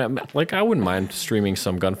saying I wouldn't mind streaming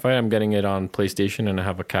some Gunfight. I'm getting it on PlayStation and I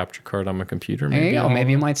have a capture card on my computer. There you go. Maybe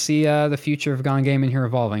you might see the future of Gone Gaming here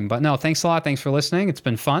evolving. But no, thanks a lot. Thanks for listening. It's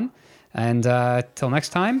been fun. And till next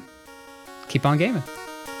time, keep on gaming.